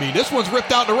more than me. This one's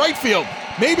ripped out to right field.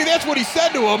 Maybe that's what he said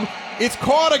to him. It's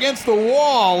caught against the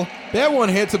wall. That one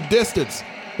had some distance.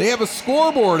 They have a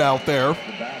scoreboard out there,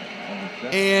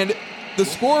 and the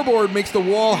scoreboard makes the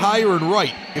wall higher and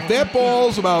right. If that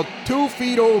ball's about 2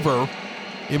 feet over,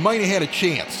 it might have had a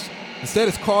chance. Instead,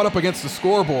 it's caught up against the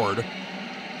scoreboard.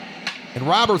 And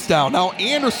Roberts down. Now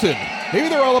Anderson, maybe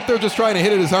they're all up there just trying to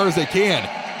hit it as hard as they can.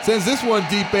 Sends this one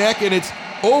deep back, and it's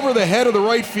over the head of the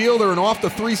right fielder and off the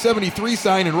 373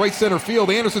 sign in right center field.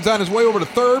 Anderson's on his way over to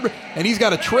third, and he's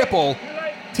got a triple.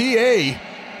 T.A.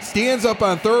 stands up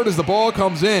on third as the ball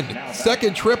comes in.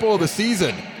 Second triple of the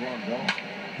season.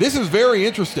 This is very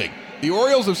interesting. The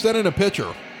Orioles have sent in a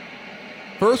pitcher.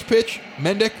 First pitch,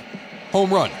 Mendick,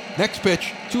 home run. Next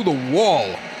pitch, to the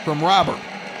wall from Robert.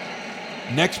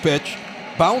 Next pitch,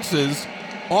 bounces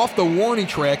off the warning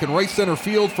track in right center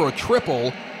field for a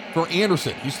triple for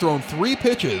Anderson. He's thrown 3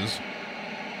 pitches,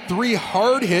 3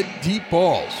 hard-hit deep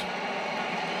balls.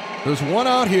 There's one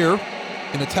out here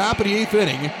in the top of the 8th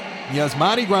inning.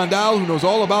 Yasmani Grandal, who knows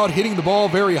all about hitting the ball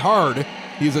very hard.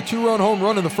 He has a 2-run home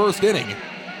run in the first inning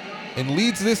and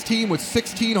leads this team with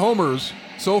 16 homers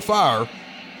so far.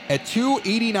 At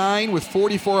 .289 with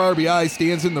 44 RBIs,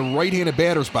 stands in the right-handed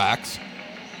batter's box.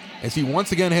 As he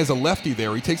once again has a lefty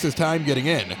there, he takes his time getting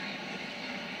in.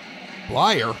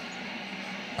 Blyer,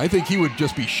 I think he would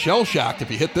just be shell-shocked if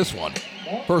he hit this one.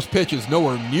 First pitch is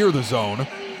nowhere near the zone.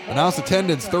 Announced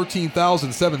attendance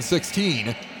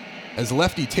 13,716 as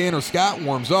lefty Tanner Scott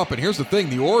warms up. And here's the thing,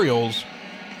 the Orioles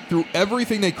threw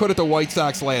everything they could at the White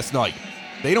Sox last night.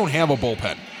 They don't have a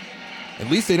bullpen. At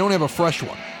least they don't have a fresh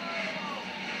one.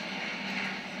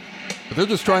 But they're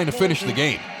just trying to finish the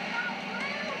game.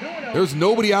 There's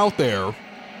nobody out there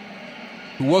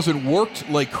who wasn't worked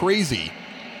like crazy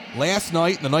last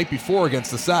night and the night before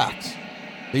against the Sox.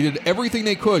 They did everything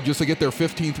they could just to get their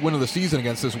 15th win of the season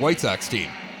against this White Sox team.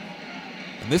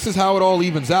 And this is how it all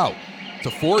evens out. It's a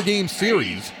 4-game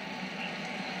series,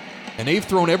 and they've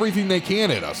thrown everything they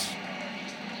can at us.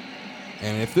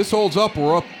 And if this holds up,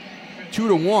 we're up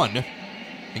 2-1,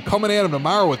 and coming at them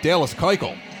tomorrow with Dallas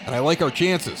Keuchel, and I like our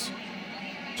chances.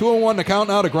 2-1 to count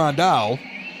now to Grandal.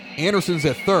 Anderson's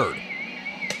at third.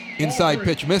 Inside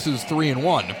pitch misses,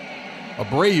 3-1.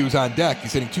 Abreu's on deck.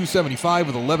 He's hitting .275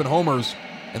 with 11 homers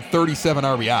and 37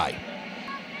 RBI.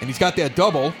 And he's got that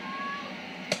double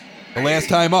the last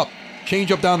time up.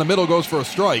 Change up down the middle, goes for a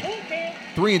strike.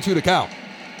 3-2 to count.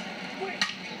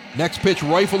 Next pitch,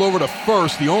 rifle over to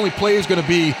first. The only play is going to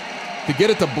be to get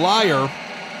it to Blyer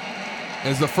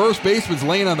as the first baseman's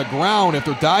laying on the ground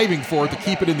after diving for it to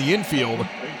keep it in the infield.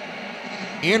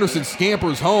 Anderson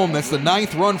scampers home. That's the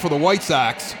 9th run for the White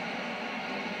Sox.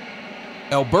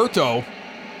 Alberto,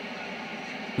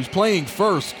 who's playing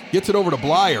first, gets it over to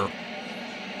Blyer.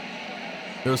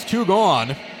 There's 2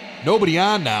 gone. Nobody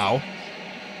on now.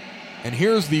 And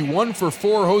here's the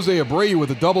 1-for-4 Jose Abreu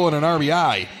with a double and an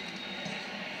RBI.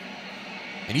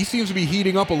 And he seems to be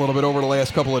heating up a little bit over the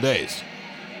last couple of days.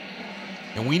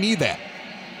 And we need that.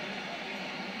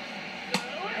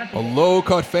 A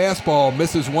low-cut fastball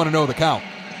misses 1-0 the count.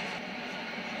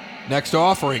 Next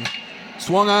offering.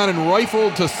 Swung on and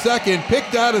rifled to second.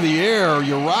 Picked out of the air.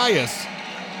 Urias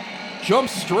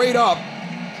jumps straight up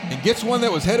and gets one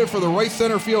that was headed for the right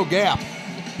center field gap.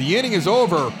 The inning is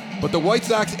over, but the White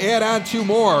Sox add on 2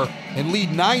 more and lead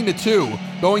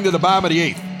 9-2 going to the bottom of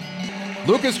the 8th.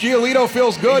 Lucas Giolito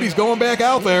feels good. He's going back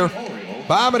out there.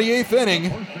 Bottom of the 8th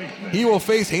inning. He will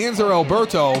face Hanser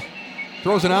Alberto.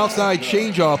 Throws an outside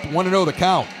changeup, 1-0 the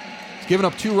count. He's given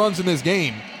up 2 runs in this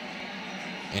game,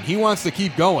 and he wants to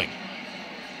keep going.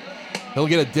 He'll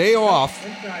get a day off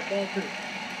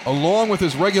along with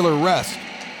his regular rest.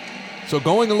 So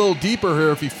going a little deeper here,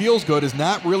 if he feels good, is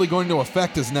not really going to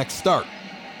affect his next start.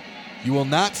 You will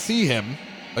not see him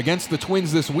against the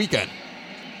Twins this weekend.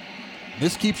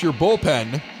 This keeps your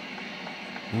bullpen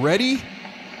ready,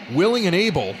 willing, and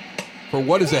able for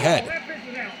what is ahead.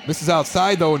 This is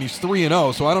outside, though, and he's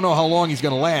 3-0, so I don't know how long he's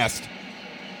going to last.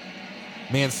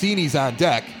 Mancini's on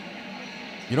deck.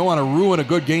 You don't want to ruin a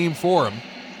good game for him.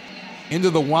 Into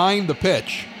the wind, the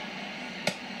pitch.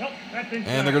 And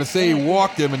they're going to say he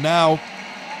walked him, and now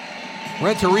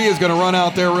Renteria is going to run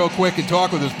out there real quick and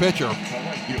talk with his pitcher.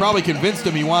 He probably convinced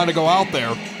him he wanted to go out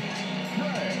there.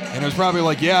 And it was probably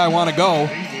like, yeah, I want to go.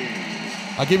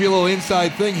 I'll give you a little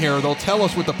inside thing here. They'll tell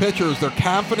us with the pitchers their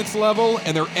confidence level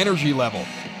and their energy level.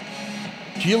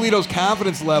 Giolito's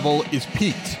confidence level is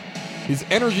peaked. His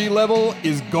energy level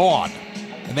is gone.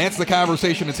 And that's the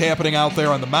conversation that's happening out there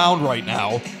on the mound right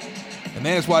now. And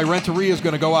that is why Renteria is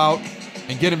going to go out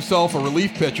and get himself a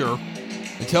relief pitcher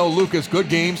and tell Lucas, good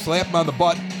game, slap him on the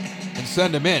butt, and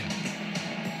send him in.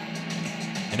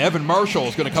 And Evan Marshall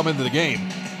is going to come into the game.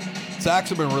 Sox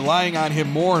have been relying on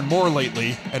him more and more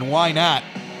lately, and why not?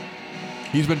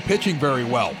 He's been pitching very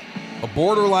well. a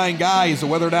borderline guy as to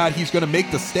whether or not he's going to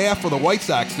make the staff for the White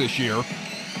Sox this year.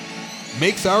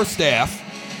 Makes our staff.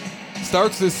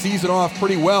 Starts this season off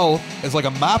pretty well as like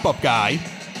a mop-up guy.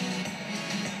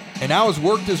 And now has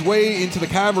worked his way into the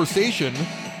conversation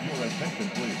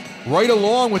right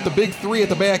along with the big three at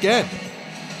the back end.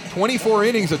 24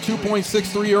 innings, a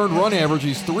 2.63 earned run average.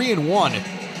 He's 3-1.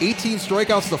 18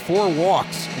 strikeouts to 4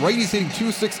 walks. Righty's hitting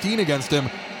 .216 against him.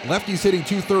 Lefty's hitting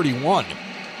 .231.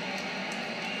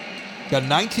 Got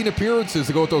 19 appearances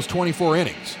to go with those 24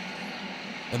 innings.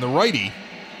 And the righty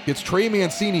gets Trey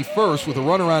Mancini first with a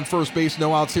runner on first base,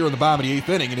 no outs here in the bottom of the 8th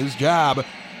inning. And his job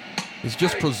is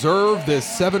just preserve this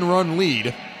 7-run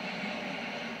lead.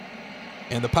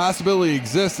 And the possibility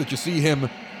exists that you see him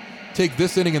take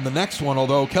this inning and the next one,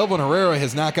 although Kelvin Herrera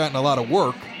has not gotten a lot of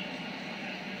work.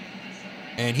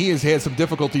 And he has had some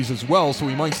difficulties as well, so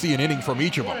we might see an inning from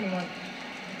each of them.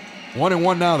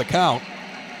 1-1 now the count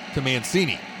to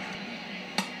Mancini.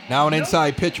 Now an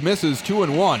inside pitch misses,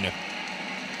 2-1.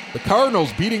 The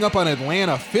Cardinals beating up on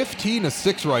Atlanta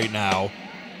 15-6 right now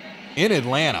in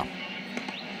Atlanta.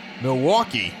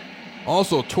 Milwaukee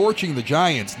also torching the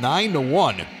Giants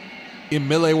 9-1 in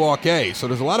Milwaukee. So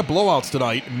there's a lot of blowouts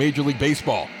tonight in Major League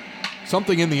Baseball.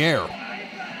 Something in the air.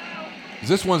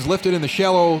 This one's lifted in the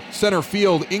shallow center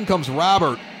field. In comes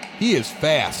Robert. He is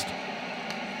fast.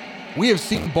 We have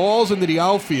seen balls into the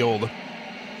outfield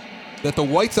that the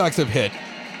White Sox have hit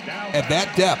at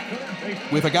that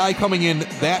depth with a guy coming in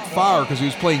that far because he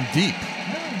was playing deep.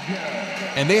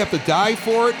 And they have to dive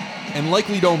for it and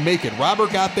likely don't make it.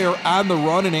 Robert got there on the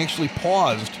run and actually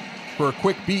paused for a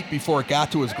quick beat before it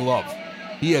got to his glove.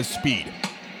 He has speed.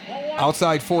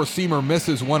 Outside four-seamer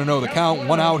misses, 1-0 the count.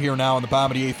 1 out here now in the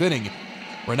bottom of the 8th inning.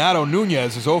 Renato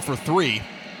Nunez is 0 for 3.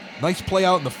 Nice play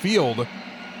out in the field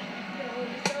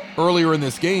earlier in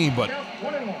this game, but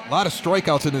a lot of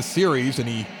strikeouts in this series, and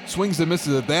he swings and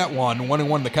misses at that one.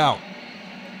 1-1 the count.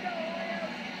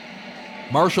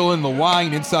 Marshall in the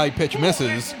wind, inside pitch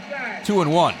misses.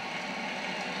 2-1.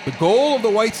 The goal of the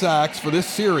White Sox for this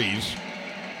series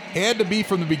had to be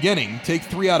from the beginning, take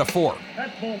 3 out of 4.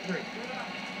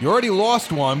 You already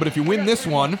lost one, but if you win this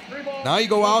one, now you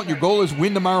go out and your goal is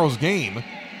win tomorrow's game.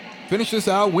 Finish this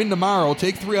out, win tomorrow,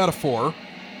 take 3 out of 4,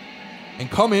 and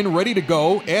come in ready to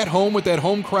go at home with that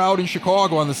home crowd in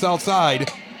Chicago on the south side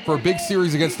for a big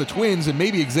series against the Twins and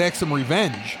maybe exact some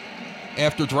revenge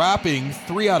after dropping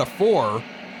 3 out of 4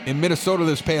 in Minnesota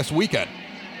this past weekend.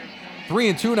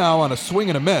 3-2 now on a swing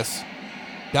and a miss.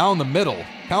 Down the middle.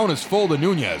 Count is full to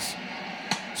Nunez.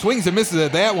 Swings and misses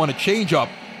at that one, a changeup.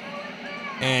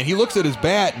 And he looks at his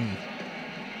bat and,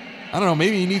 I don't know,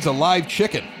 maybe he needs a live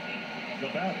chicken.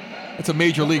 That's a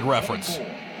major league reference.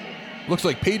 Looks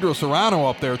like Pedro Serrano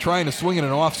up there trying to swing in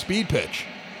an off-speed pitch.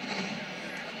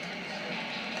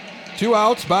 2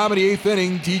 outs, bottom of the 8th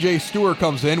inning. DJ Stewart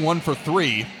comes in, 1 for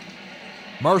 3.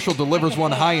 Marshall delivers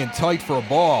one high and tight for a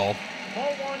ball.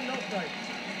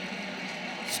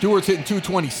 Stewart's hitting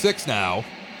 .226 now.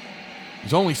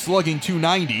 He's only slugging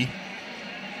 .290.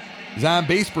 His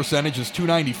on-base percentage is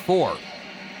 .294.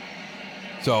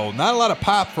 So not a lot of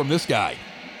pop from this guy.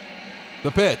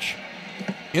 The pitch.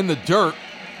 In the dirt.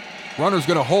 Runner's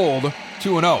going to hold.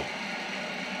 2-0.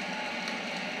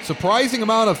 Surprising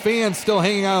amount of fans still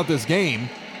hanging out at this game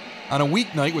on a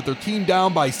weeknight with their team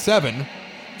down by 7.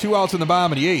 2 outs in the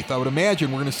bottom of the 8th. I would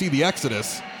imagine we're going to see the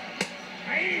exodus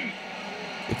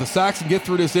if the Sox can get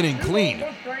through this inning clean.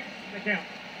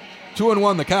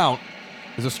 2-1 the count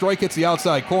as a strike hits the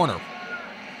outside corner.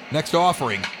 Next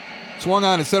offering. Swung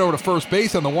on and sent over to first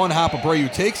base on the one hop.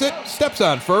 Abreu takes it, steps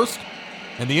on first,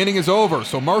 and the inning is over.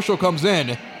 So Marshall comes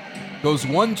in, goes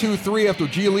 1-2-3 after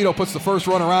Giolito puts the first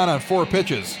runner on 4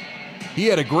 pitches. He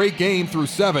had a great game through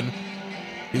 7.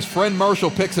 His friend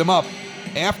Marshall picks him up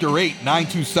after 8,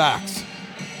 9-2 Sox.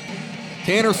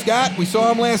 Tanner Scott, we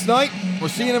saw him last night. We're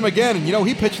seeing him again, and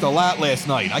he pitched a lot last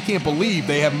night. I can't believe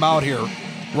they have him out here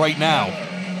right now.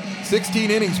 16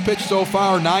 innings pitched so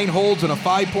far, 9 holds, and a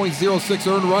 5.06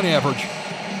 earned run average.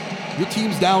 Your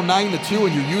team's down 9-2,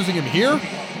 and you're using him here?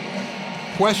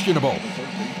 Questionable.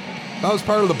 If I was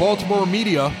part of the Baltimore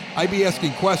media, I'd be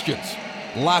asking questions.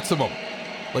 Lots of them.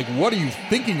 Like, what are you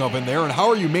thinking of in there, and how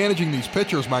are you managing these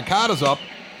pitchers? Moncada's up,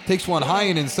 takes one high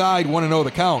and inside, 1-0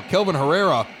 the count. Kelvin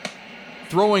Herrera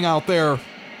throwing out there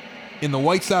in the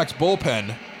White Sox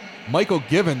bullpen. Michael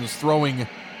Givens throwing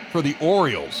for the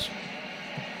Orioles.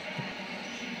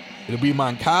 It'll be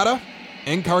Moncada,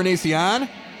 Encarnacion,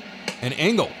 and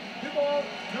Engel.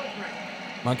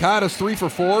 Moncada's 3 for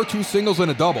 4, 2 singles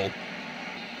and a double.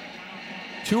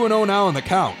 2-0 now in the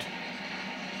count.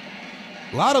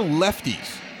 A lot of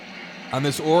lefties on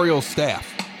this Orioles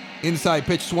staff. Inside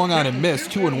pitch swung on and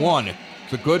missed, 2-1.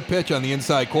 It's a good pitch on the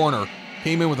inside corner.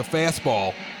 Came in with a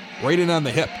fastball, right in on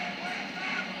the hip.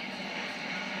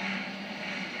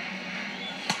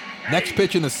 Next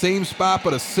pitch in the same spot,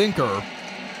 but a sinker.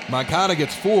 Moncada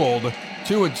gets fooled,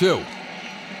 2-2.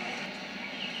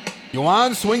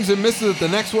 Yuan swings and misses at the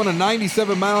next one, a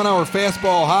 97-mile-an-hour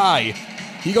fastball high.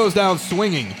 He goes down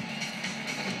swinging.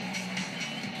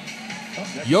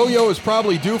 Yo-Yo is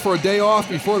probably due for a day off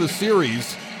before the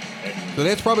series, so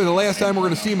that's probably the last time we're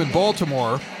going to see him in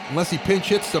Baltimore, unless he pinch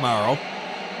hits tomorrow.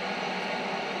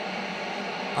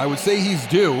 I would say he's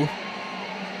due.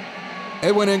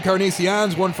 Edwin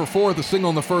Encarnacion's 1 for 4 with a single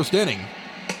in the first inning.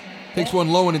 Takes one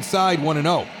low and inside,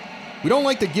 1-0. We don't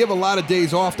like to give a lot of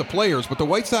days off to players, but the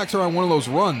White Sox are on one of those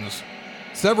runs.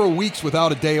 Several weeks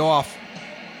without a day off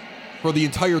for the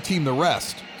entire team to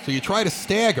rest. So you try to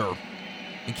stagger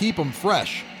and keep them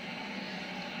fresh.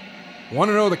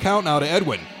 1-0 the count now to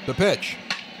Edwin. The pitch.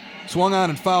 Swung on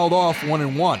and fouled off,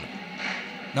 1-1.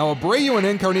 Now Abreu and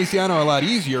Encarnacion are a lot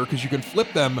easier because you can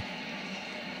flip them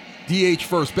DH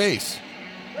first base.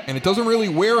 And it doesn't really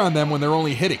wear on them when they're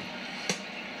only hitting.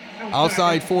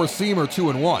 Outside four-seamer,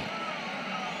 2-1.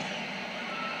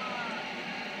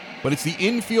 But it's the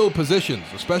infield positions,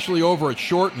 especially over at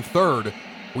short and third,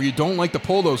 where you don't like to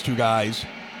pull those two guys.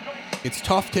 It's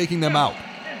tough taking them out.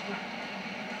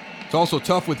 It's also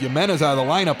tough with Jimenez out of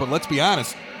the lineup, but let's be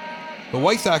honest, the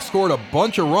White Sox scored a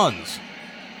bunch of runs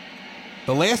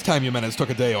the last time Jimenez took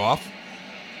a day off,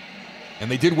 and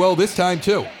they did well this time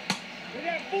too.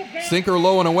 Sinker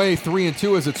low and away,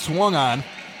 3-2 as it swung on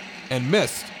and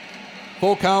missed.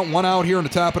 Full count, 1 out here in the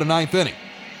top of the 9th inning.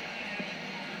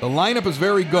 The lineup is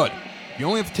very good. You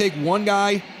only have to take one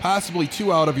guy, possibly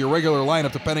 2 out of your regular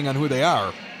lineup, depending on who they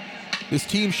are. This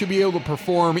team should be able to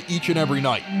perform each and every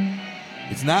night.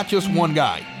 It's not just one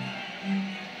guy.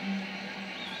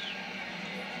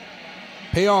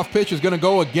 Payoff pitch is going to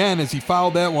go again as he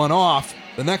fouled that one off.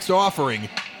 The next offering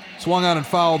swung on and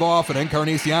fouled off, and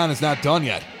Encarnacion is not done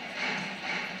yet.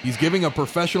 He's giving a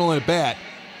professional at bat.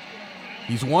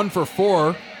 He's 1 for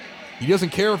 4. He doesn't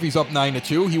care if he's up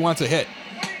 9-2. He wants a hit.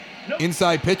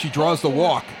 Inside pitch, he draws the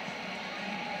walk.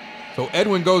 So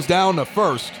Edwin goes down to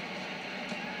first.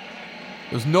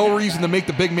 There's no reason to make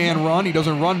the big man run. He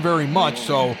doesn't run very much,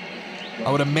 so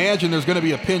I would imagine there's going to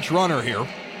be a pinch runner here.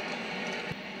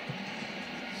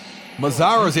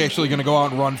 Mazara's actually going to go out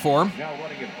and run for him.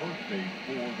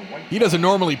 He doesn't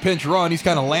normally pinch run. He's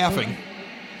kind of laughing.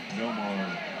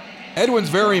 Edwin's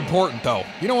very important, though.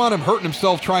 You don't want him hurting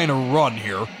himself trying to run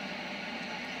here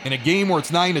in a game where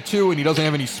it's 9-2 and he doesn't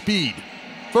have any speed.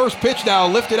 First pitch now,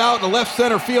 lifted out in the left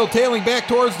center field, tailing back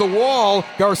towards the wall.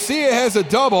 Garcia has a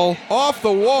double off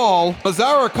the wall.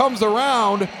 Mazara comes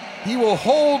around. He will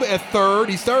hold at third.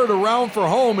 He started around for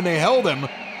home, and they held him.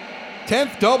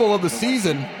 10th double of the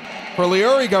season for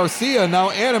Leury Garcia.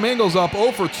 Now Adam Engels up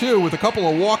 0 for 2 with a couple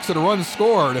of walks and a run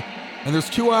scored. And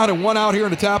there's 2 out and 1 out here in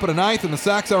the top of the 9th, and the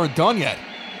Sox aren't done yet.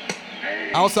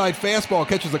 Outside fastball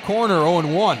catches the corner,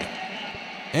 0-1.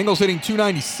 Engels hitting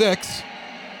 .296,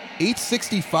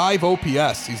 865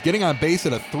 OPS. He's getting on base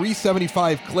at a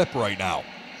 .375 clip right now.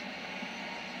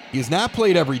 He has not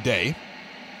played every day,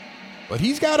 but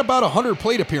he's got about 100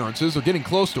 plate appearances, or getting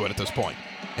close to it at this point.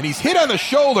 And he's hit on the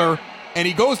shoulder, and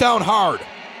he goes down hard.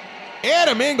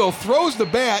 Adam Engel throws the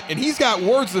bat, and he's got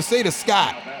words to say to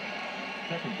Scott.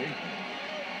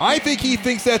 I think he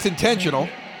thinks that's intentional,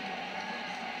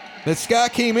 that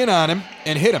Scott came in on him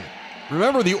and hit him.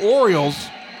 Remember, the Orioles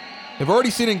have already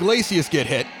seen Iglesias get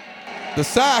hit. The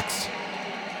Sox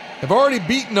have already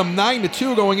beaten them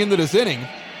 9-2 going into this inning.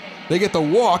 They get the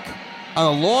walk on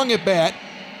a long at bat,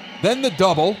 then the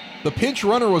double. The pinch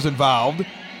runner was involved.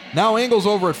 Now Engels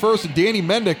over at first, and Danny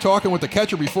Mendick talking with the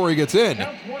catcher before he gets in.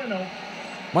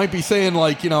 Might be saying,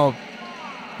 like, you know,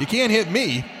 you can't hit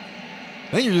me.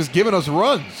 Then you're just giving us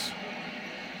runs.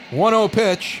 1-0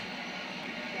 pitch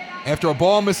after a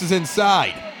ball misses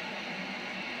inside.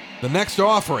 The next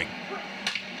offering.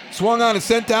 Swung on and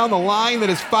sent down the line. That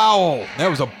is foul. That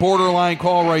was a borderline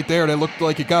call right there. That looked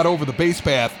like it got over the base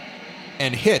path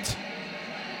and hit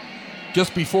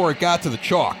just before it got to the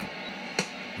chalk.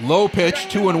 Low pitch,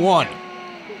 2-1.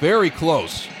 Very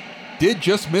close. Did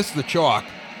just miss the chalk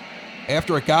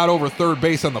after it got over third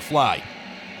base on the fly.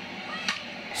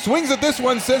 Swings at this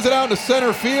one, sends it out to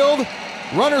center field.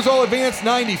 Runners all advance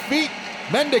 90 feet.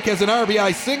 Mendick has an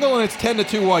RBI single, and it's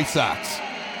 10-2 White Sox.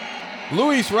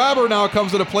 Luis Robert now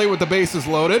comes to the plate with the bases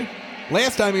loaded.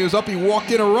 Last time he was up, he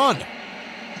walked in a run.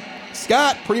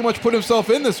 Scott pretty much put himself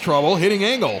in this trouble, hitting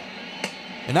Engel.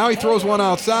 And now he throws one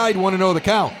outside, 1-0 the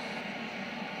count.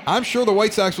 I'm sure the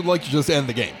White Sox would like to just end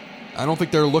the game. I don't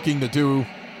think they're looking to do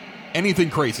anything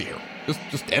crazy here.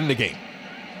 Just end the game.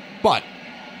 But,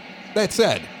 that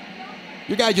said,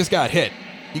 your guy just got hit.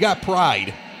 You got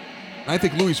pride. And I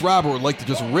think Luis Robert would like to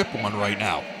just rip one right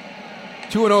now.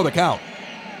 2-0 the count.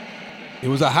 It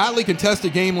was a hotly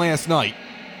contested game last night.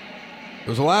 There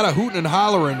was a lot of hooting and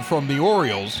hollering from the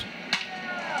Orioles.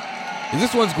 And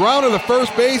this one's grounded to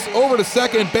first base, over to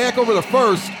second, back over to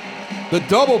first. The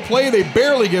double play, they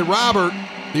barely get Robert.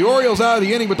 The Orioles out of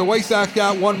the inning, but the White Sox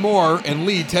got one more and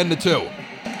lead 10-2.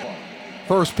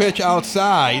 First pitch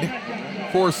outside.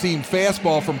 Four-seam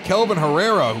fastball from Kelvin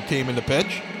Herrera, who came in to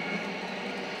pitch.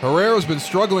 Herrera's been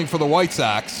struggling for the White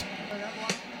Sox.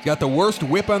 He's got the worst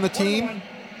whip on the team.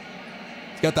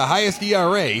 He's got the highest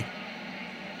ERA.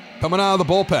 Coming out of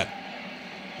the bullpen.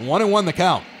 1-1 the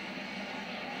count.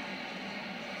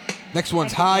 Next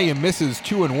one's high and misses,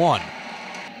 2-1.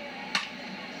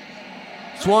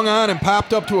 Swung on and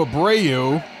popped up to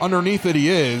Abreu. Underneath it he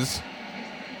is.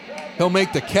 He'll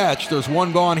make the catch. There's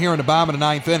one gone here in the bottom of the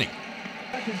ninth inning.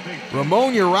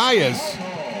 Ramon Urias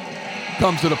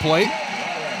comes to the plate.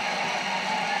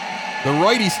 The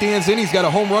righty stands in. He's got a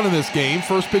home run in this game.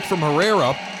 First pitch from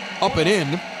Herrera. Up and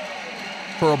in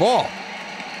for a ball.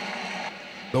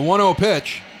 The 1-0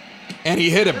 pitch. And he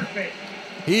hit him.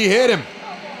 He hit him.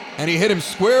 And he hit him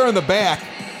square in the back.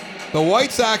 The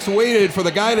White Sox waited for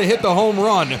the guy to hit the home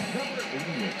run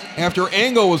after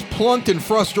Engel was plunked in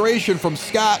frustration from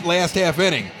Scott last half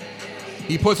inning.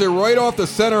 He puts it right off the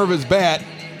center of his bat,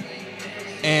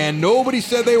 and nobody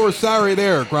said they were sorry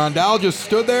there. Grandal just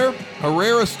stood there.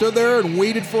 Herrera stood there and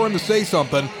waited for him to say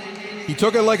something. He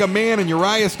took it like a man, and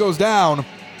Urias goes down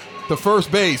to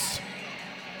first base.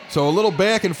 So a little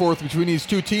back and forth between these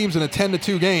two teams in a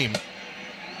 10-2 game.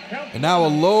 And now a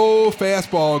low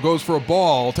fastball goes for a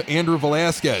ball to Andrew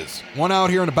Velasquez. One out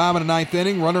here in the bottom of the ninth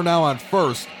inning. Runner now on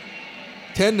first.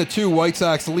 10-2 White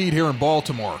Sox lead here in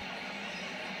Baltimore.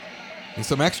 And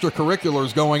some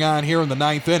extracurriculars going on here in the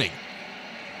ninth inning.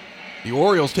 The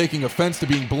Orioles taking offense to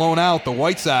being blown out. The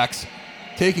White Sox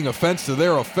taking offense to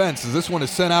their offense as this one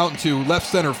is sent out into left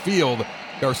center field.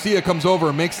 Garcia comes over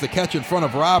and makes the catch in front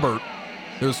of Robert.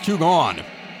 There's two gone.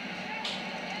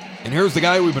 And here's the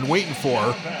guy we've been waiting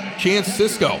for, Chance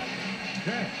Sisco.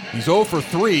 He's 0 for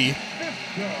 3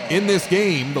 in this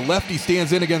game. The lefty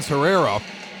stands in against Herrera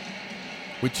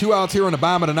with two outs here in the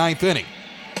bottom of the ninth inning.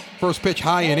 First pitch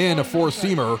high and in, a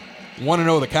four-seamer,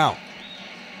 1-0 the count.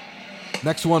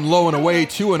 Next one low and away,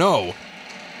 2-0.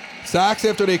 Sox,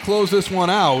 after they close this one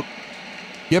out,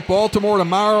 get Baltimore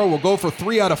tomorrow. We'll go for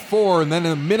 3 out of 4, and then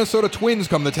the Minnesota Twins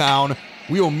come to town.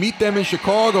 We will meet them in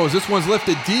Chicago as this one's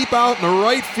lifted deep out in the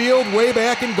right field, way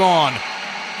back and gone.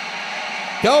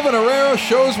 Kelvin Herrera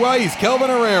shows why he's Kelvin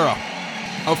Herrera.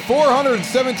 A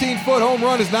 417-foot home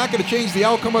run is not going to change the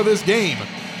outcome of this game,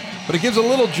 but it gives a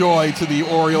little joy to the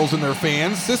Orioles and their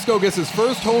fans. Sisco gets his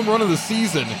first home run of the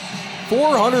season,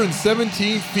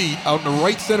 417 feet out in the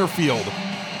right center field.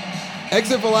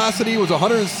 Exit velocity was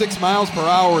 106 miles per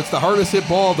hour. It's the hardest hit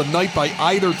ball of the night by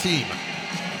either team.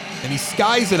 And he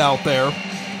skies it out there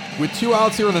with two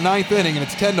outs here in the ninth inning, and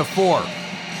it's 10-4.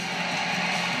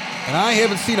 And I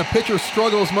haven't seen a pitcher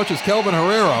struggle as much as Kelvin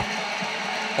Herrera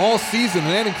all season, and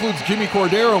that includes Jimmy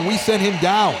Cordero, and we sent him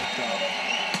down.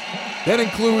 That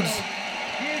includes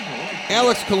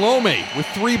Alex Colome with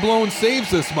 3 blown saves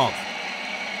this month.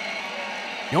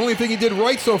 The only thing he did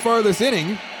right so far this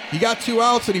inning, he got 2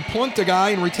 outs and he plunked a guy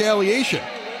in retaliation.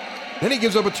 Then he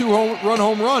gives up a 2-run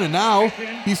home run, and now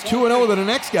he's 2-0 to the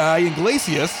next guy,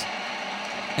 Iglesias.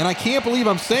 And I can't believe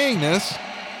I'm saying this,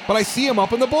 but I see him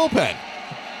up in the bullpen.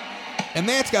 And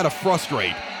that's got to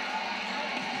frustrate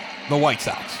the White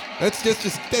Sox. That's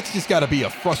just got to be a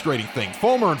frustrating thing.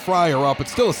 Fulmer and Fry are up.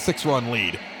 It's still a 6-run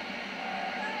lead.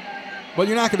 But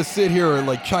you're not going to sit here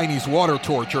like Chinese water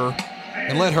torture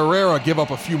and let Herrera give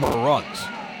up a few more runs.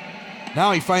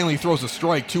 Now he finally throws a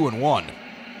strike, 2-1.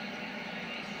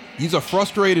 He's a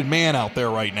frustrated man out there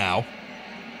right now.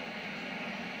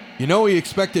 You know, he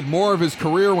expected more of his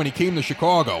career when he came to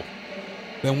Chicago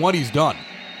than what he's done.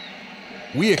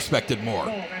 We expected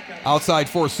more. Outside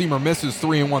four-seamer misses,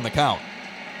 3-1 the count.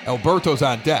 Alberto's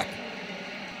on deck.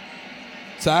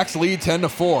 Sox lead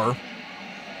 10-4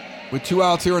 with 2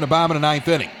 outs here in the bottom of the ninth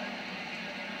inning.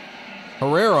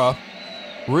 Herrera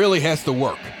really has to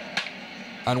work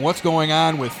on what's going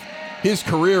on with his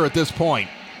career at this point,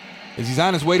 as he's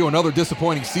on his way to another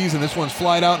disappointing season. This one's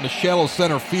flied out into shallow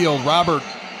center field. Robert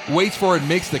waits for it and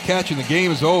makes the catch, and the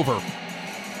game is over.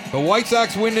 The White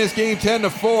Sox win this game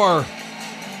 10-4.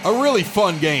 A really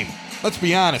fun game, let's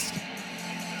be honest.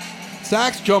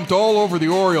 Sox jumped all over the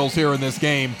Orioles here in this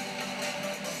game.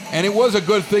 And it was a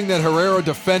good thing that Herrera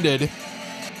defended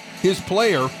his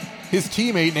player, his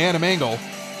teammate, Adam Engel,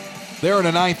 there in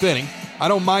the 9th inning. I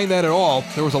don't mind that at all.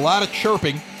 There was a lot of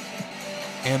chirping,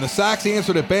 and the Sox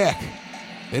answered it back.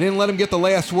 They didn't let him get the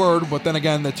last word, but then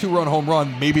again, the 2-run home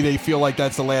run, maybe they feel like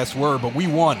that's the last word, but we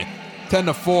won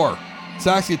 10-4.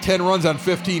 Sox get 10 runs on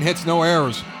 15 hits, no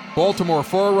errors. Baltimore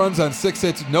 4 runs on 6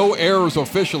 hits, no errors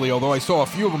officially, although I saw a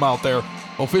few of them out there.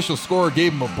 Official scorer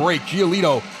gave him a break.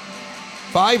 Giolito,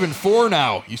 5-4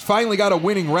 now. He's finally got a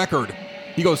winning record.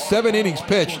 He goes 7 innings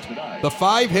pitched, the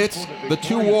 5 hits, the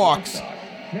 2 walks,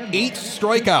 8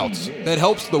 strikeouts. That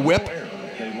helps the whip.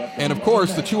 And of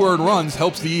course, the 2 earned runs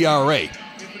helps the ERA.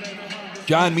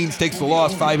 John Means takes the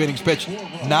loss, 5 innings pitched,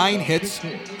 9 hits, 2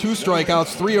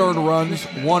 strikeouts, 3 earned runs,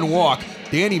 1 walk.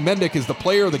 Danny Mendick is the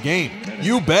player of the game.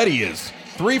 You bet he is.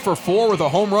 3 for 4 with a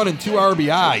home run and 2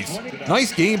 RBIs.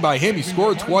 Nice game by him. He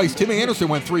scored twice. Tim Anderson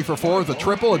went 3 for 4 with a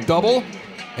triple, a double,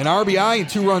 an RBI, and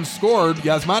 2 runs scored.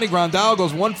 Yasmani Grandal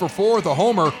goes 1 for 4 with a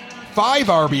homer, 5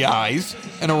 RBIs,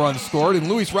 and a run scored. And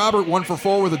Luis Robert 1 for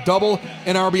 4 with a double,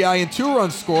 an RBI, and 2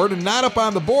 runs scored. And not up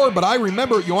on the board, but I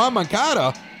remember Yoan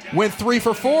Moncada went 3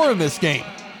 for 4 in this game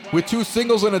with 2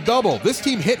 singles and a double. This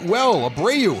team hit well.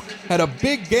 Abreu had a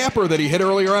big gapper that he hit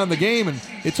earlier on in the game, and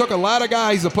it took a lot of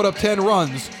guys to put up 10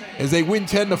 runs as they win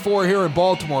 10-4 here in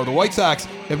Baltimore. The White Sox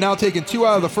have now taken 2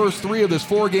 out of the first 3 of this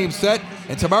 4-game set,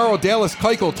 and tomorrow Dallas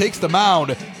Keuchel takes the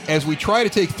mound as we try to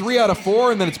take 3 out of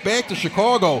 4, and then it's back to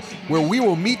Chicago where we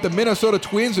will meet the Minnesota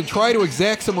Twins and try to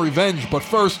exact some revenge. But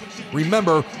first,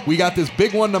 remember, we got this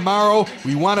big one tomorrow.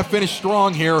 We want to finish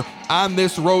strong here on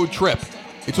this road trip.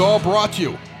 It's all brought to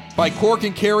you by Cork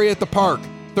and Carry at the Park,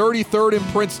 33rd in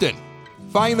Princeton.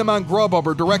 Find them on Grubhub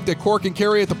or direct at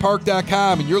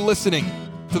corkandcarryatthepark.com. And you're listening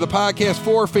to the podcast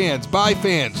for fans, by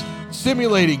fans,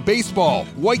 simulating baseball,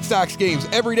 White Sox games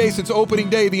every day since opening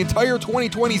day, the entire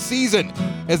 2020 season,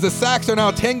 as the Sox are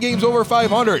now 10 games over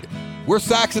 500. We're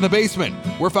Sox in the Basement.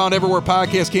 We're found everywhere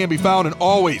podcasts can be found and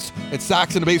always at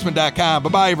soxinthebasement.com.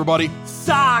 Bye-bye, everybody.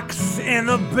 Sox in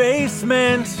the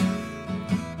Basement.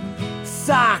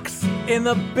 Sox in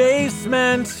the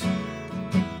Basement.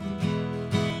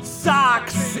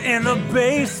 Sox in the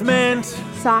Basement.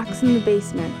 Sox in the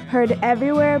Basement. Heard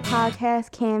everywhere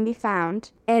podcasts can be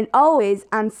found and always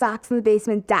on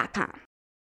soxinthebasement.com.